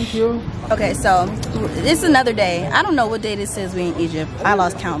so much. Thank you. Okay, so this is another day. I don't know what day this is. We in Egypt. I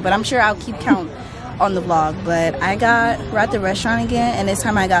lost count, but I'm sure I'll keep count on the vlog, but we're at the restaurant again, and this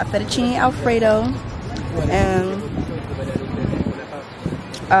time I got fettuccine alfredo, and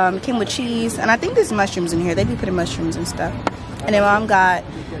came with cheese, and I think there's mushrooms in here. They be putting mushrooms and stuff. And then Mom got,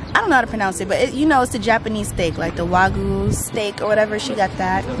 I don't know how to pronounce it, but you know, it's the Japanese steak, like the Wagyu steak or whatever. She got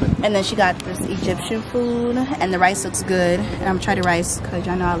that. And then she got this Egyptian food, and the rice looks good. And I'm trying the rice because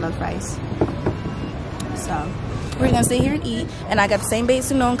y'all know I love rice. So we're gonna stay here and eat. And I got the same bait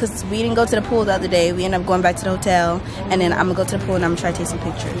sunon because we didn't go to the pool the other day. We ended up going back to the hotel, and then I'm gonna go to the pool and I'm gonna try to take some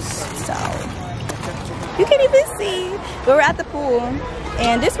pictures. So you can't even see, but we're at the pool,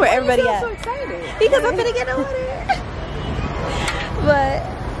 and this is where everybody at. So excited because I'm gonna get the water. But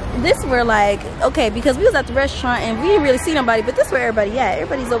this we're like, okay, because we was at the restaurant and we didn't really see nobody, but this is where everybody at.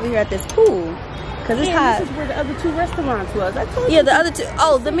 Everybody's over here at this pool because it's hot. This is where the other 2 restaurants was. I told you. Yeah, the other 2.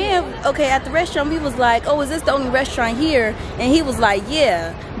 Oh, the man, okay, at the restaurant we was like, oh, is this the only restaurant here? And he was like,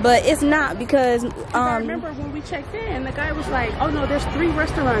 yeah, but it's not because I remember when we checked in, the guy was like, oh no, there's 3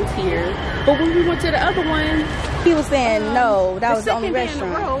 restaurants here. But when we went to the other one, he was saying no, that was the only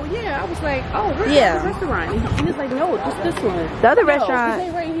restaurant. Yeah, I was like, oh, where's the restaurant? And he was like, no, just this one. The other restaurant, this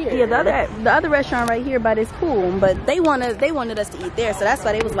ain't right here. Yeah, the other restaurant right here by this pool, but they wanted us to eat there, so that's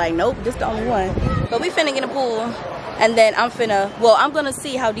why they was like, nope, this the only one. But we finna get in the pool, and then I'm gonna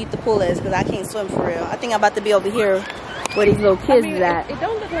see how deep the pool is because I can't swim for real. I think I'm about to be over here where these little kids is at. It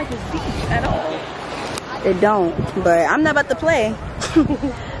don't look like it's beach at all. It don't, but I'm not about to play.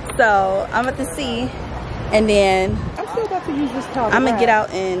 So I'm about to see, and then I'm still about to use this towel. I'm gonna get out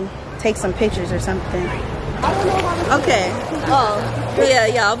and take some pictures or something. Okay. Oh, yeah,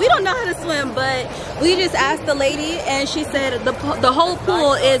 y'all. We don't know how to swim, but we just asked the lady, and she said the whole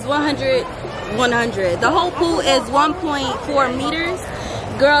pool is 100. The whole pool is 1.4 meters.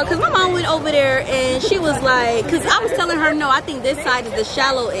 Girl, because my mom went over there and she was like, because I was telling her, no, I think this side is the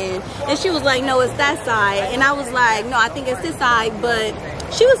shallow end. And she was like, no, it's that side. And I was like, no, I think it's this side. But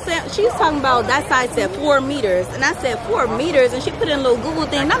she was talking about that side said 4 meters. And I said 4 meters. And she put in a little Google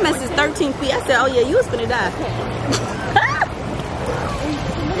thing. That mess is 13 feet. I said, oh yeah, you was finna die.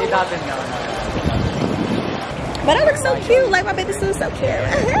 But I look so cute. Like my baby suit's so cute.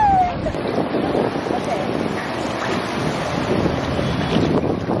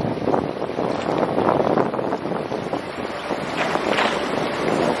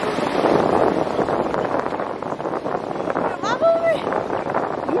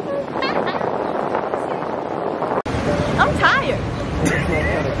 I'm tired.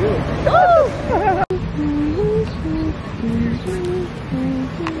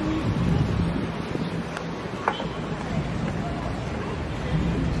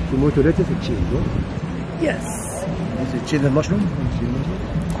 The mozzarella is cheese, no? Yes. Is it cheese and mushroom?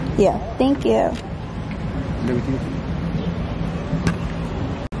 Yeah, thank you.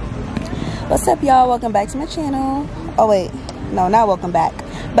 What's up, y'all? Welcome back to my channel. Oh wait, no, not welcome back.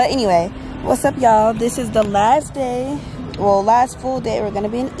 But anyway, what's up, y'all? This is the last day, well, last full day. We're gonna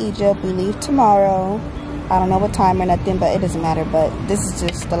be in Egypt. We leave tomorrow. I don't know what time or nothing, but it doesn't matter. But this is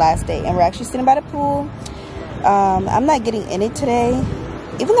just the last day, and we're actually sitting by the pool. I'm not getting in it today,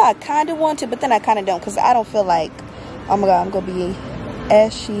 even though I kind of want to, but then I kind of don't, because I don't feel like, oh my god, I'm gonna be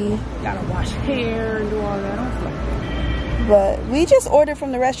ashy. Gotta wash hair and do all that. I don't feel like that. But we just ordered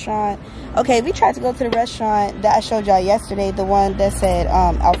from the restaurant. Okay, we tried to go to the restaurant that I showed y'all yesterday, the one that said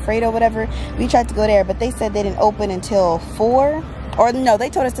Alfredo whatever. We tried to go there, but they said they didn't open until 4. Or no, they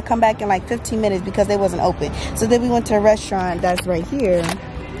told us to come back in like 15 minutes because they wasn't open. So then we went to a restaurant that's right here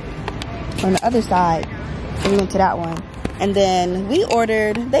on the other side. So we went to that one. And then we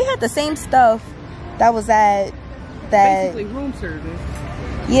ordered, they had the same stuff that was at that. Basically room service.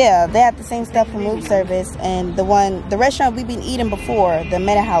 Yeah, they had the same stuff from room service. And the restaurant we've been eating before, the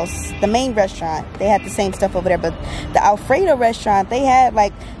Mena house, the main restaurant, they had the same stuff over there. But the Alfredo restaurant, they had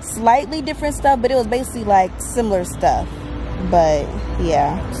like slightly different stuff, but it was basically like similar stuff. But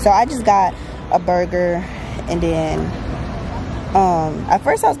yeah, so I just got a burger, and then at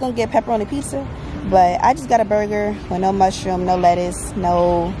first I was gonna get pepperoni pizza, but I just got a burger with no mushroom, no lettuce,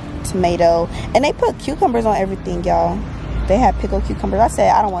 no tomato, and they put cucumbers on everything, y'all. They had pickled cucumbers. I said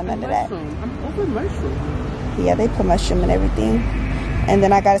I don't want none of that. I'm over mushroom. Yeah, they put mushroom and everything. And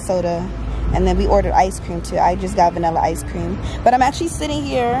then I got a soda, and then we ordered ice cream too. I just got vanilla ice cream. But I'm actually sitting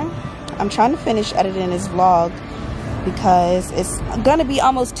here. I'm trying to finish editing this vlog because it's gonna be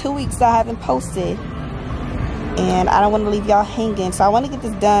almost 2 weeks that I haven't posted, and I don't want to leave y'all hanging. So I want to get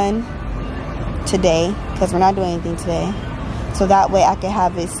this done today because we're not doing anything today, so that way I can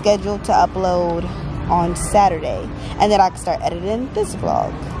have it scheduled to upload on Saturday, and then I can start editing this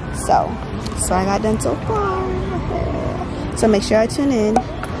vlog. So I got done so far. So make sure I tune in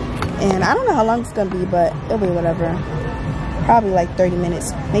And I don't know how long it's gonna be, but it'll be whatever. Probably like 30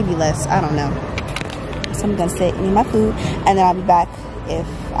 minutes, maybe less, I don't know. So I'm gonna sit and eat my food, and then I'll be back if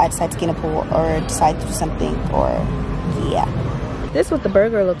I decide to get in a pool or decide to do something, or yeah. This is what the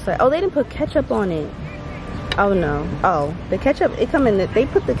burger looks like. Oh, they didn't put ketchup on it. Oh no. Oh, the ketchup, it come in, they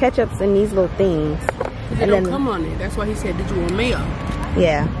put the ketchups in these little things. They don't come on it. That's why he said, did you want mayo?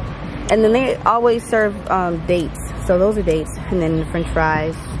 Yeah. And then they always serve dates. So those are dates. And then the french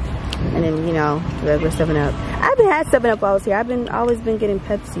fries. And then, you know, regular 7-Up. I haven't had 7-Up while I was here. I've always been getting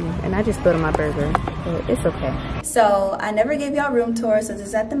Pepsi. And I just spilled on my burger. But it's okay. So I never gave y'all room tour. So this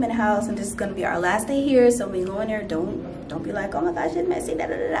is at the Mena house. And this is going to be our last day here. So when we go in there, don't be like, oh my gosh, it's messy.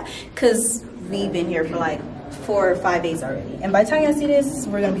 Because we've been here for like 4 or 5 days already. And by the time y'all see this,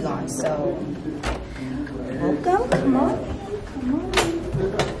 we're going to be gone. So welcome. Come on.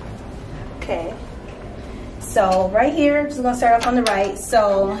 Okay. So right here, just gonna start off on the right.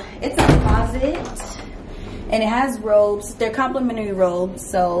 So it's a closet and it has robes. They're complimentary robes.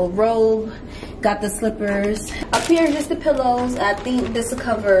 So robe, got the slippers. Up here is just the pillows. I think this will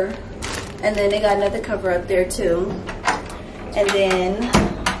cover. And then they got another cover up there too. And then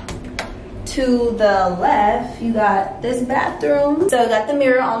to the left, you got this bathroom. So you got the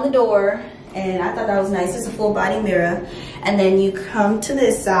mirror on the door. And I thought that was nice. It's a full body mirror. And then you come to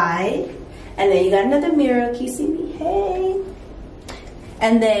this side. And then you got another mirror. Can you see me? Hey.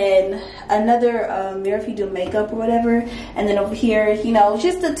 And then another mirror if you do makeup or whatever. And then over here, you know,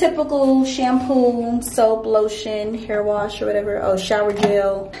 just the typical shampoo, soap, lotion, hair wash or whatever. Oh, shower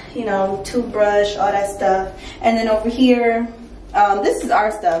gel, you know, toothbrush, all that stuff. And then over here, this is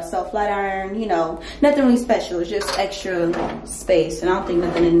our stuff. So flat iron, you know, nothing really special. It's just extra space. And I don't think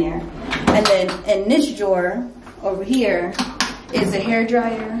nothing in there. And then in this drawer over here is a hair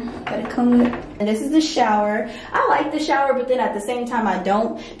dryer that it comes with. And this is the shower. I like the shower, but then at the same time I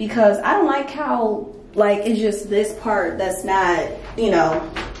don't, because I don't like how, like, it's just this part that's not, you know,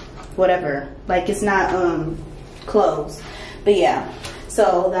 whatever. Like, it's not closed. But yeah,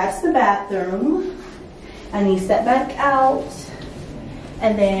 so that's the bathroom. And you step back out.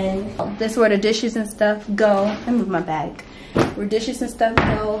 And then this is where the dishes and stuff go. Let me move my bag. Where dishes and stuff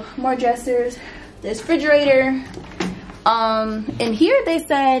go. More dressers. This refrigerator. And here they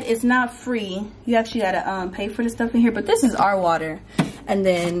said it's not free. You actually gotta pay for the stuff in here, but this is our water. And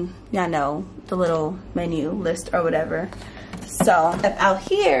then, y'all know, the little menu list or whatever. So, step out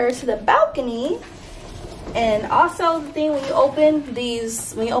here to the balcony. And also the thing when you open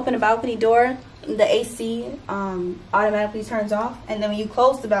the balcony door, the AC automatically turns off. And then when you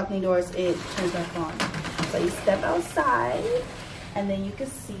close the balcony doors, it turns back on. So you step outside, and then you can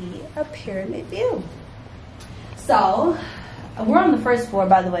see a pyramid view. So, we're on the first floor,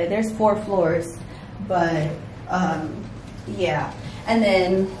 by the way. There's 4 floors, but, yeah. And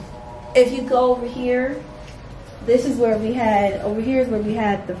then, if you go over here, this is where we had, over here is where we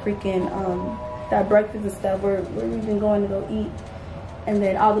had the freaking, that breakfast and stuff, where we've been going to go eat. And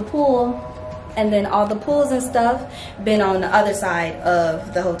then all the pools and stuff been on the other side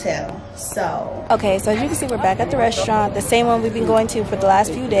of the hotel. So okay, so as you can see, we're back at the restaurant, the same one we've been going to for the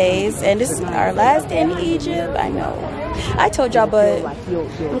last few days, and this is our last day in Egypt. I know, I told y'all, but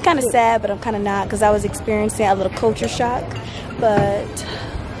I'm kind of sad, but I'm kind of not, because I was experiencing a little culture shock. But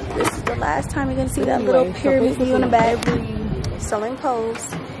this is the last time you're gonna see that little pyramid view in the back. Selling pose.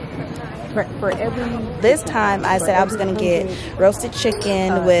 This time I said I was gonna get roasted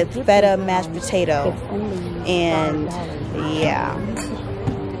chicken with feta mashed potato, and yeah,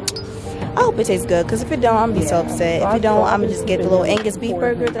 I hope it tastes good, because if it don't, I'm gonna be so upset. If it don't, I'm gonna just get the little Angus beef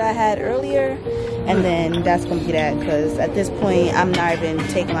burger that I had earlier, and then that's gonna be that, because at this point I'm not even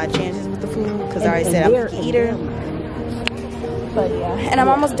taking my chances with the food, because I already said I'm a picky eater. But yeah, and I'm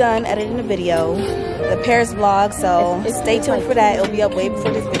almost done editing the video, the Paris vlog, so stay tuned for that. It'll be up way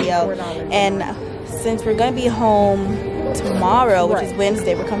before this video. And since we're gonna be home tomorrow, which is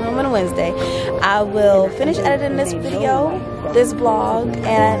Wednesday, we're coming home on a Wednesday, I will finish editing this video, this vlog.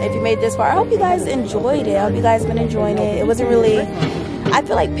 And if you made this far, I hope you guys enjoyed it. I hope you guys been enjoying it. It wasn't really, I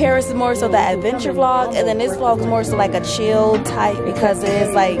feel like Paris is more so the adventure vlog, and then this vlog is more so like a chill type, because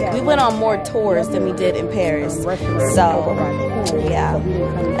it's like we went on more tours than we did in Paris. So yeah,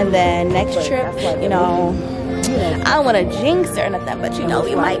 and then next trip, you know, I don't want to jinx or nothing, but you know,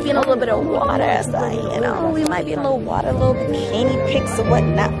 we might be in a little bit of water, so you know, we might be in a little water, a little bikini pics or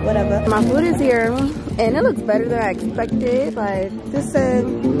whatnot, whatever. My food is here, and it looks better than I expected. Like, this said,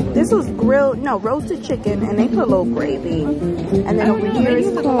 this was grilled, no, roasted chicken, and they put a little gravy. And then over here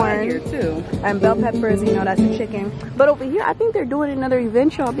is corn and bell peppers, you know, that's the chicken. But over here, I think they're doing another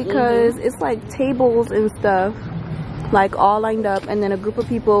event, y'all, because it's like tables and stuff. like all lined up, and then a group of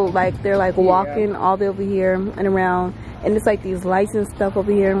people like they're like walking all the way over here and around, and it's like these lights and stuff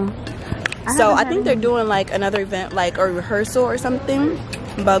over here. So I think they're doing like another event, like a rehearsal or something,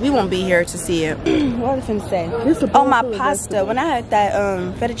 but we won't be here to see it. What was I finna say? Oh, my pasta. When I had that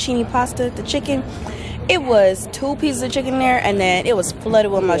fettuccine pasta, the chicken, it was 2 pieces of chicken there, and then it was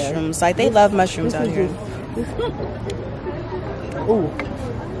flooded with mushrooms. Like, they love mushrooms out here. Ooh,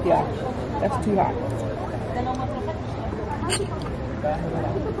 yeah, that's too hot.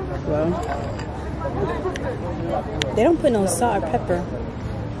 Well, they don't put no salt or pepper.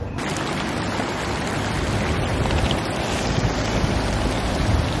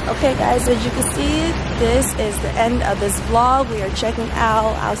 Okay guys, as you can see, this is the end of this vlog. We are checking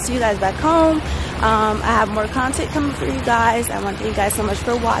out. I'll see you guys back home. I have more content coming for you guys. I want to thank you guys so much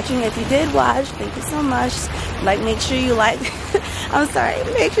for watching. If you did watch, thank you so much. Like, make sure you like, I'm sorry,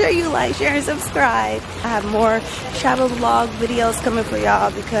 make sure you like, share, and subscribe. I have more travel vlog videos coming for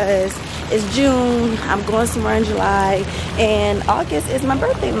y'all because it's June. I'm going somewhere in July, and August is my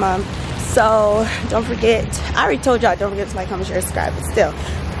birthday month. So don't forget, I already told y'all, don't forget to like, comment, share, subscribe, but still,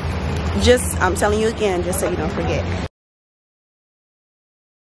 just, I'm telling you again, just so you don't forget.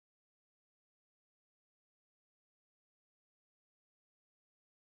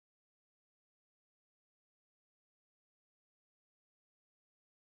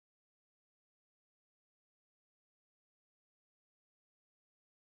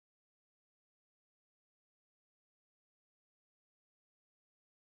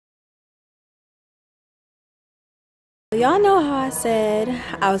 Y'all know how I said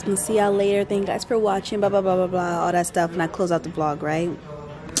I was gonna see y'all later. Thank you guys for watching, blah blah blah blah blah, all that stuff, and I close out the vlog, right?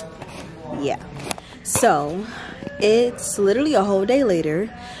 Yeah. So it's literally a whole day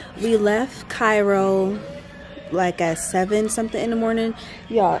later. We left Cairo like at 7 something in the morning.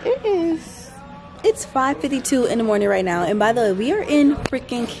 Y'all, it's 5:52 in the morning right now, and by the way, we are in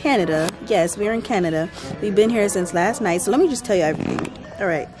freaking Canada. Yes, we are in Canada. We've been here since last night, so let me just tell you everything. All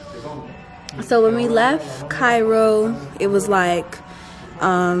right. So when we left Cairo, it was like,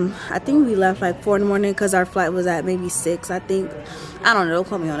 I think we left like 4 in the morning because our flight was at maybe 6, I think. I don't know, don't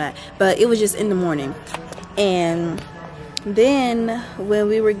quote me on that. But it was just in the morning. And then when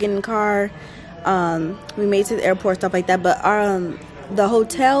we were getting in the car, we made it to the airport, stuff like that. But our the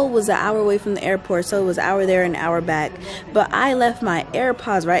hotel was an hour away from the airport, so it was an hour there and an hour back. But I left my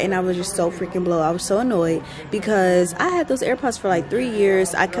AirPods, right, and I was just so freaking blown. I was so annoyed because I had those AirPods for like 3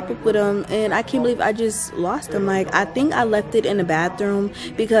 years. I kept up with them, and I can't believe I just lost them. Like, I think I left it in the bathroom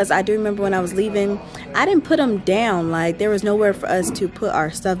because I do remember when I was leaving, I didn't put them down. Like, there was nowhere for us to put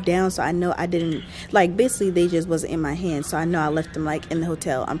our stuff down, so I know I didn't, like, basically they just wasn't in my hand. So I know I left them like in the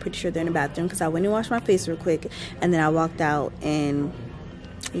hotel. I'm pretty sure they're in the bathroom because I went and washed my face real quick, and then I walked out, and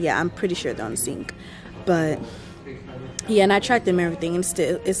yeah, I'm pretty sure they're on the sink. But yeah, and I tracked them and everything, and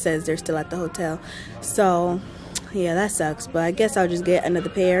still it says they're still at the hotel. So yeah, that sucks, but I guess I'll just get another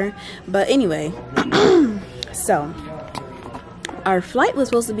pair. But anyway, so our flight was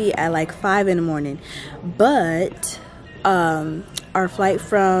supposed to be at like 5 in the morning, but our flight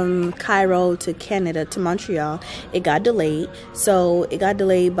from Cairo to Canada to Montreal, it got delayed. So it got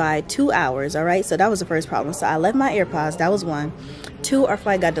delayed by 2 hours. All right, so that was the first problem. So I left my AirPods. That was one. 2, our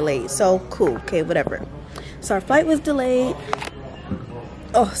flight got delayed. So cool, okay, whatever. So our flight was delayed.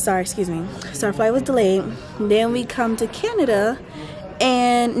 Oh, sorry, excuse me. So our flight was delayed. Then we come to Canada,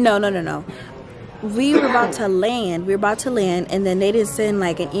 and no, we were about to land. And then they didn't send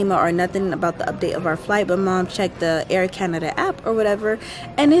like an email or nothing about the update of our flight. But Mom checked the Air Canada app or whatever,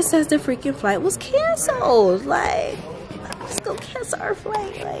 and it says the freaking flight was canceled. Like, let's go cancel our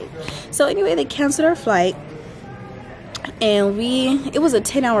flight. Like, so anyway, they canceled our flight, and it was a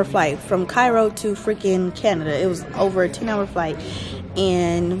 10-hour flight from Cairo to freaking Canada. It was over a 10-hour flight,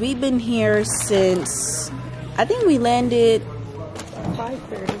 and we've been here since, I think we landed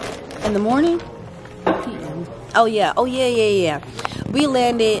 5:30 in the morning. Oh yeah. We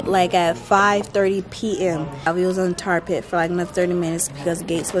landed like at 5:30 p.m. We was on the tar pit for like another 30 minutes because the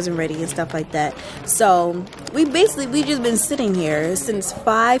gates wasn't ready and stuff like that. So we just been sitting here since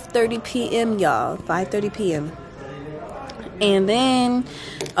 5:30 p.m. y'all. 5:30 p.m. And then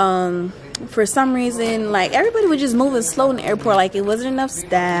for some reason, like, everybody was just moving slow in the airport. Like, it wasn't enough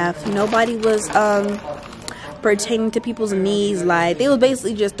staff. Nobody was pertaining to people's needs. Like, they was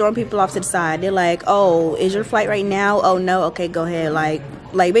basically just throwing people off to the side. They're like, oh, is your flight right now? Oh no, okay, go ahead.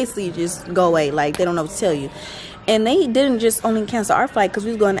 Like basically just go away. Like, they don't know what to tell you. And they didn't just only cancel our flight because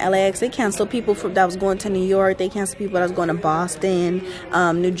we was going to LAX. They canceled people that was going to New York. They canceled people that was going to Boston,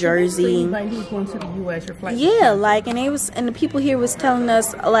 New Jersey. Going to the US, your flight. Yeah, like, and the people here was telling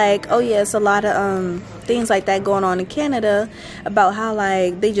us like, oh yeah, it's a lot of things like that going on in Canada about how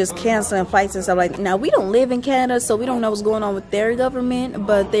like they just canceling flights and stuff like that. Now we don't live in Canada, so we don't know what's going on with their government,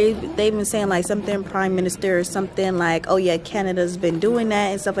 but they've been saying like something prime minister or something like, oh yeah, Canada's been doing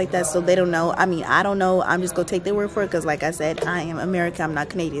that and stuff like that, so they don't know. I mean, I don't know, I'm just gonna take their word for it because like I said, I am American, I'm not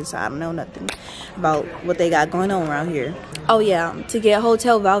Canadian, so I don't know nothing about what they got going on around here. Oh yeah, to get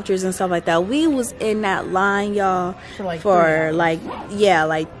hotel vouchers and stuff like that, we was in that line, y'all, for like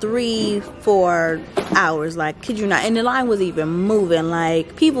 3-4 hours, like kid you not, and the line was even moving.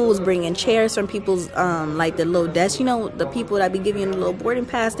 Like people was bringing chairs from people's like the little desks, you know, the people that be giving you the little boarding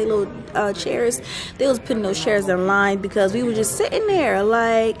pass, they little chairs, they was putting those chairs in line because we were just sitting there.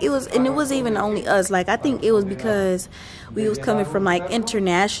 Like it wasn't even only us. Like I think it was because we was coming from like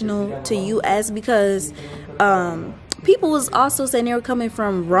international to US, because people was also saying they were coming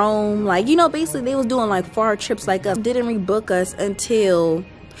from Rome, like, you know, basically they was doing like far trips like us. Didn't rebook us until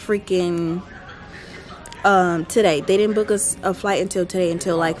freaking today. They didn't book us a flight until today,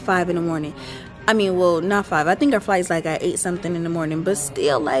 until like 5 in the morning. I mean, well, not 5. I think our flight's like at 8 something in the morning, but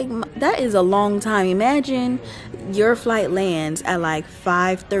still, like, that is a long time. Imagine your flight lands at like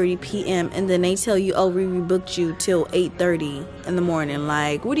 5:30 p.m. and then they tell you, oh, we rebooked you till 8:30 in the morning.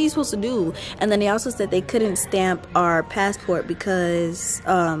 Like, what are you supposed to do? And then they also said they couldn't stamp our passport because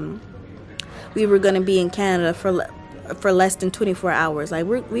we were going to be in Canada for less than 24 hours. Like,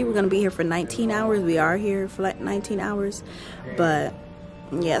 we were going to be here for 19 hours. We are here for like 19 hours, but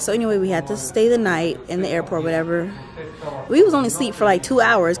yeah, so anyway, we had to stay the night in the airport, whatever. We was only asleep for like 2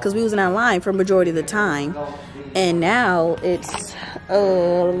 hours because we was in our line for majority of the time. And now it's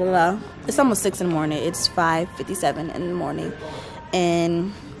almost 6 in the morning. It's 5:57 in the morning.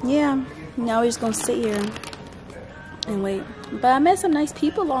 And yeah, now we're just gonna sit here and wait. But I met some nice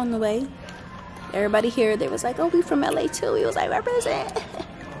people along the way. Everybody here, they was like, oh, we from LA too. We was like, represent.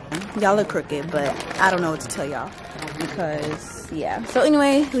 Y'all look crooked, but I don't know what to tell y'all because yeah. So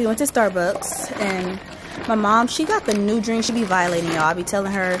anyway, we went to Starbucks and my mom, she got the new drink. She be violating y'all. I be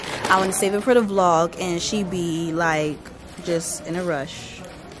telling her I want to save it for the vlog and she be like just in a rush.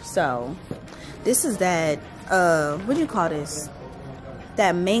 So this is that what do you call this?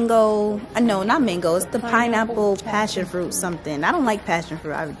 That mango, no, not mango, it's the pineapple passion fruit something. I don't like passion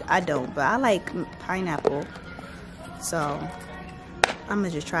fruit, I don't, but I like pineapple. So I'm gonna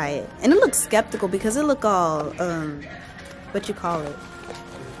just try it. And it looks skeptical because it look all what you call it,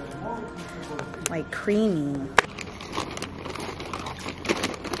 like creamy.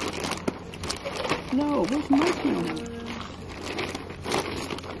 No, where's my cream?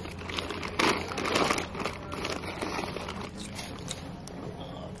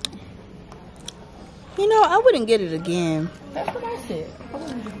 You know, I wouldn't get it again. That's what I said.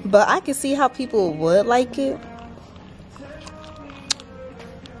 But I can see how people would like it.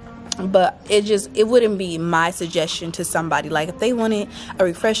 But it wouldn't be my suggestion to somebody. Like if they wanted a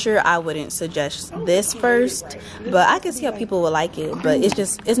refresher, I wouldn't suggest this first. But I can see how people would like it. But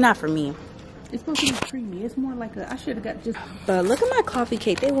it's not for me. It's supposed to be creamy. It's more like I should have got just. But look at my coffee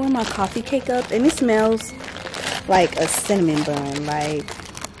cake. They warmed my coffee cake up and it smells like a cinnamon bun. Like,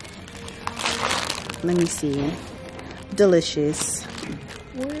 let me see. Delicious.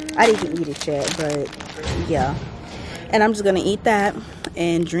 I didn't eat it yet, but yeah. And I'm just gonna eat that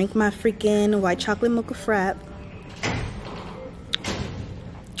and drink my freaking white chocolate mocha frap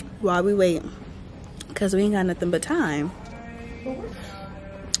while we wait, because we ain't got nothing but time.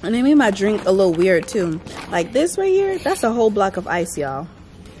 And they made my drink a little weird too. Like this right here, that's a whole block of ice, y'all.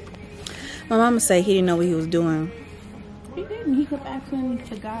 My mama said he didn't know what he was doing. He didn't. He kept asking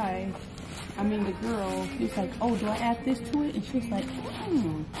the girl, he's like, oh, do I add this to it? And she was like,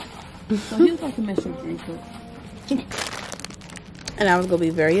 So he was like to mess your drink up. And I was gonna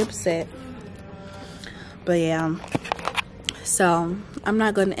be very upset. But yeah, so I'm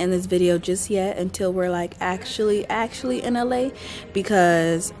not gonna end this video just yet until we're like actually in LA,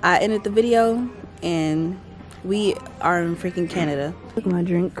 because I ended the video and we are in freaking Canada. Look at my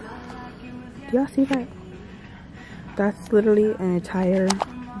drink. Do y'all see that? That's literally an entire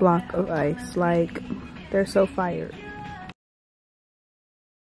block of ice. Like, they're so fired.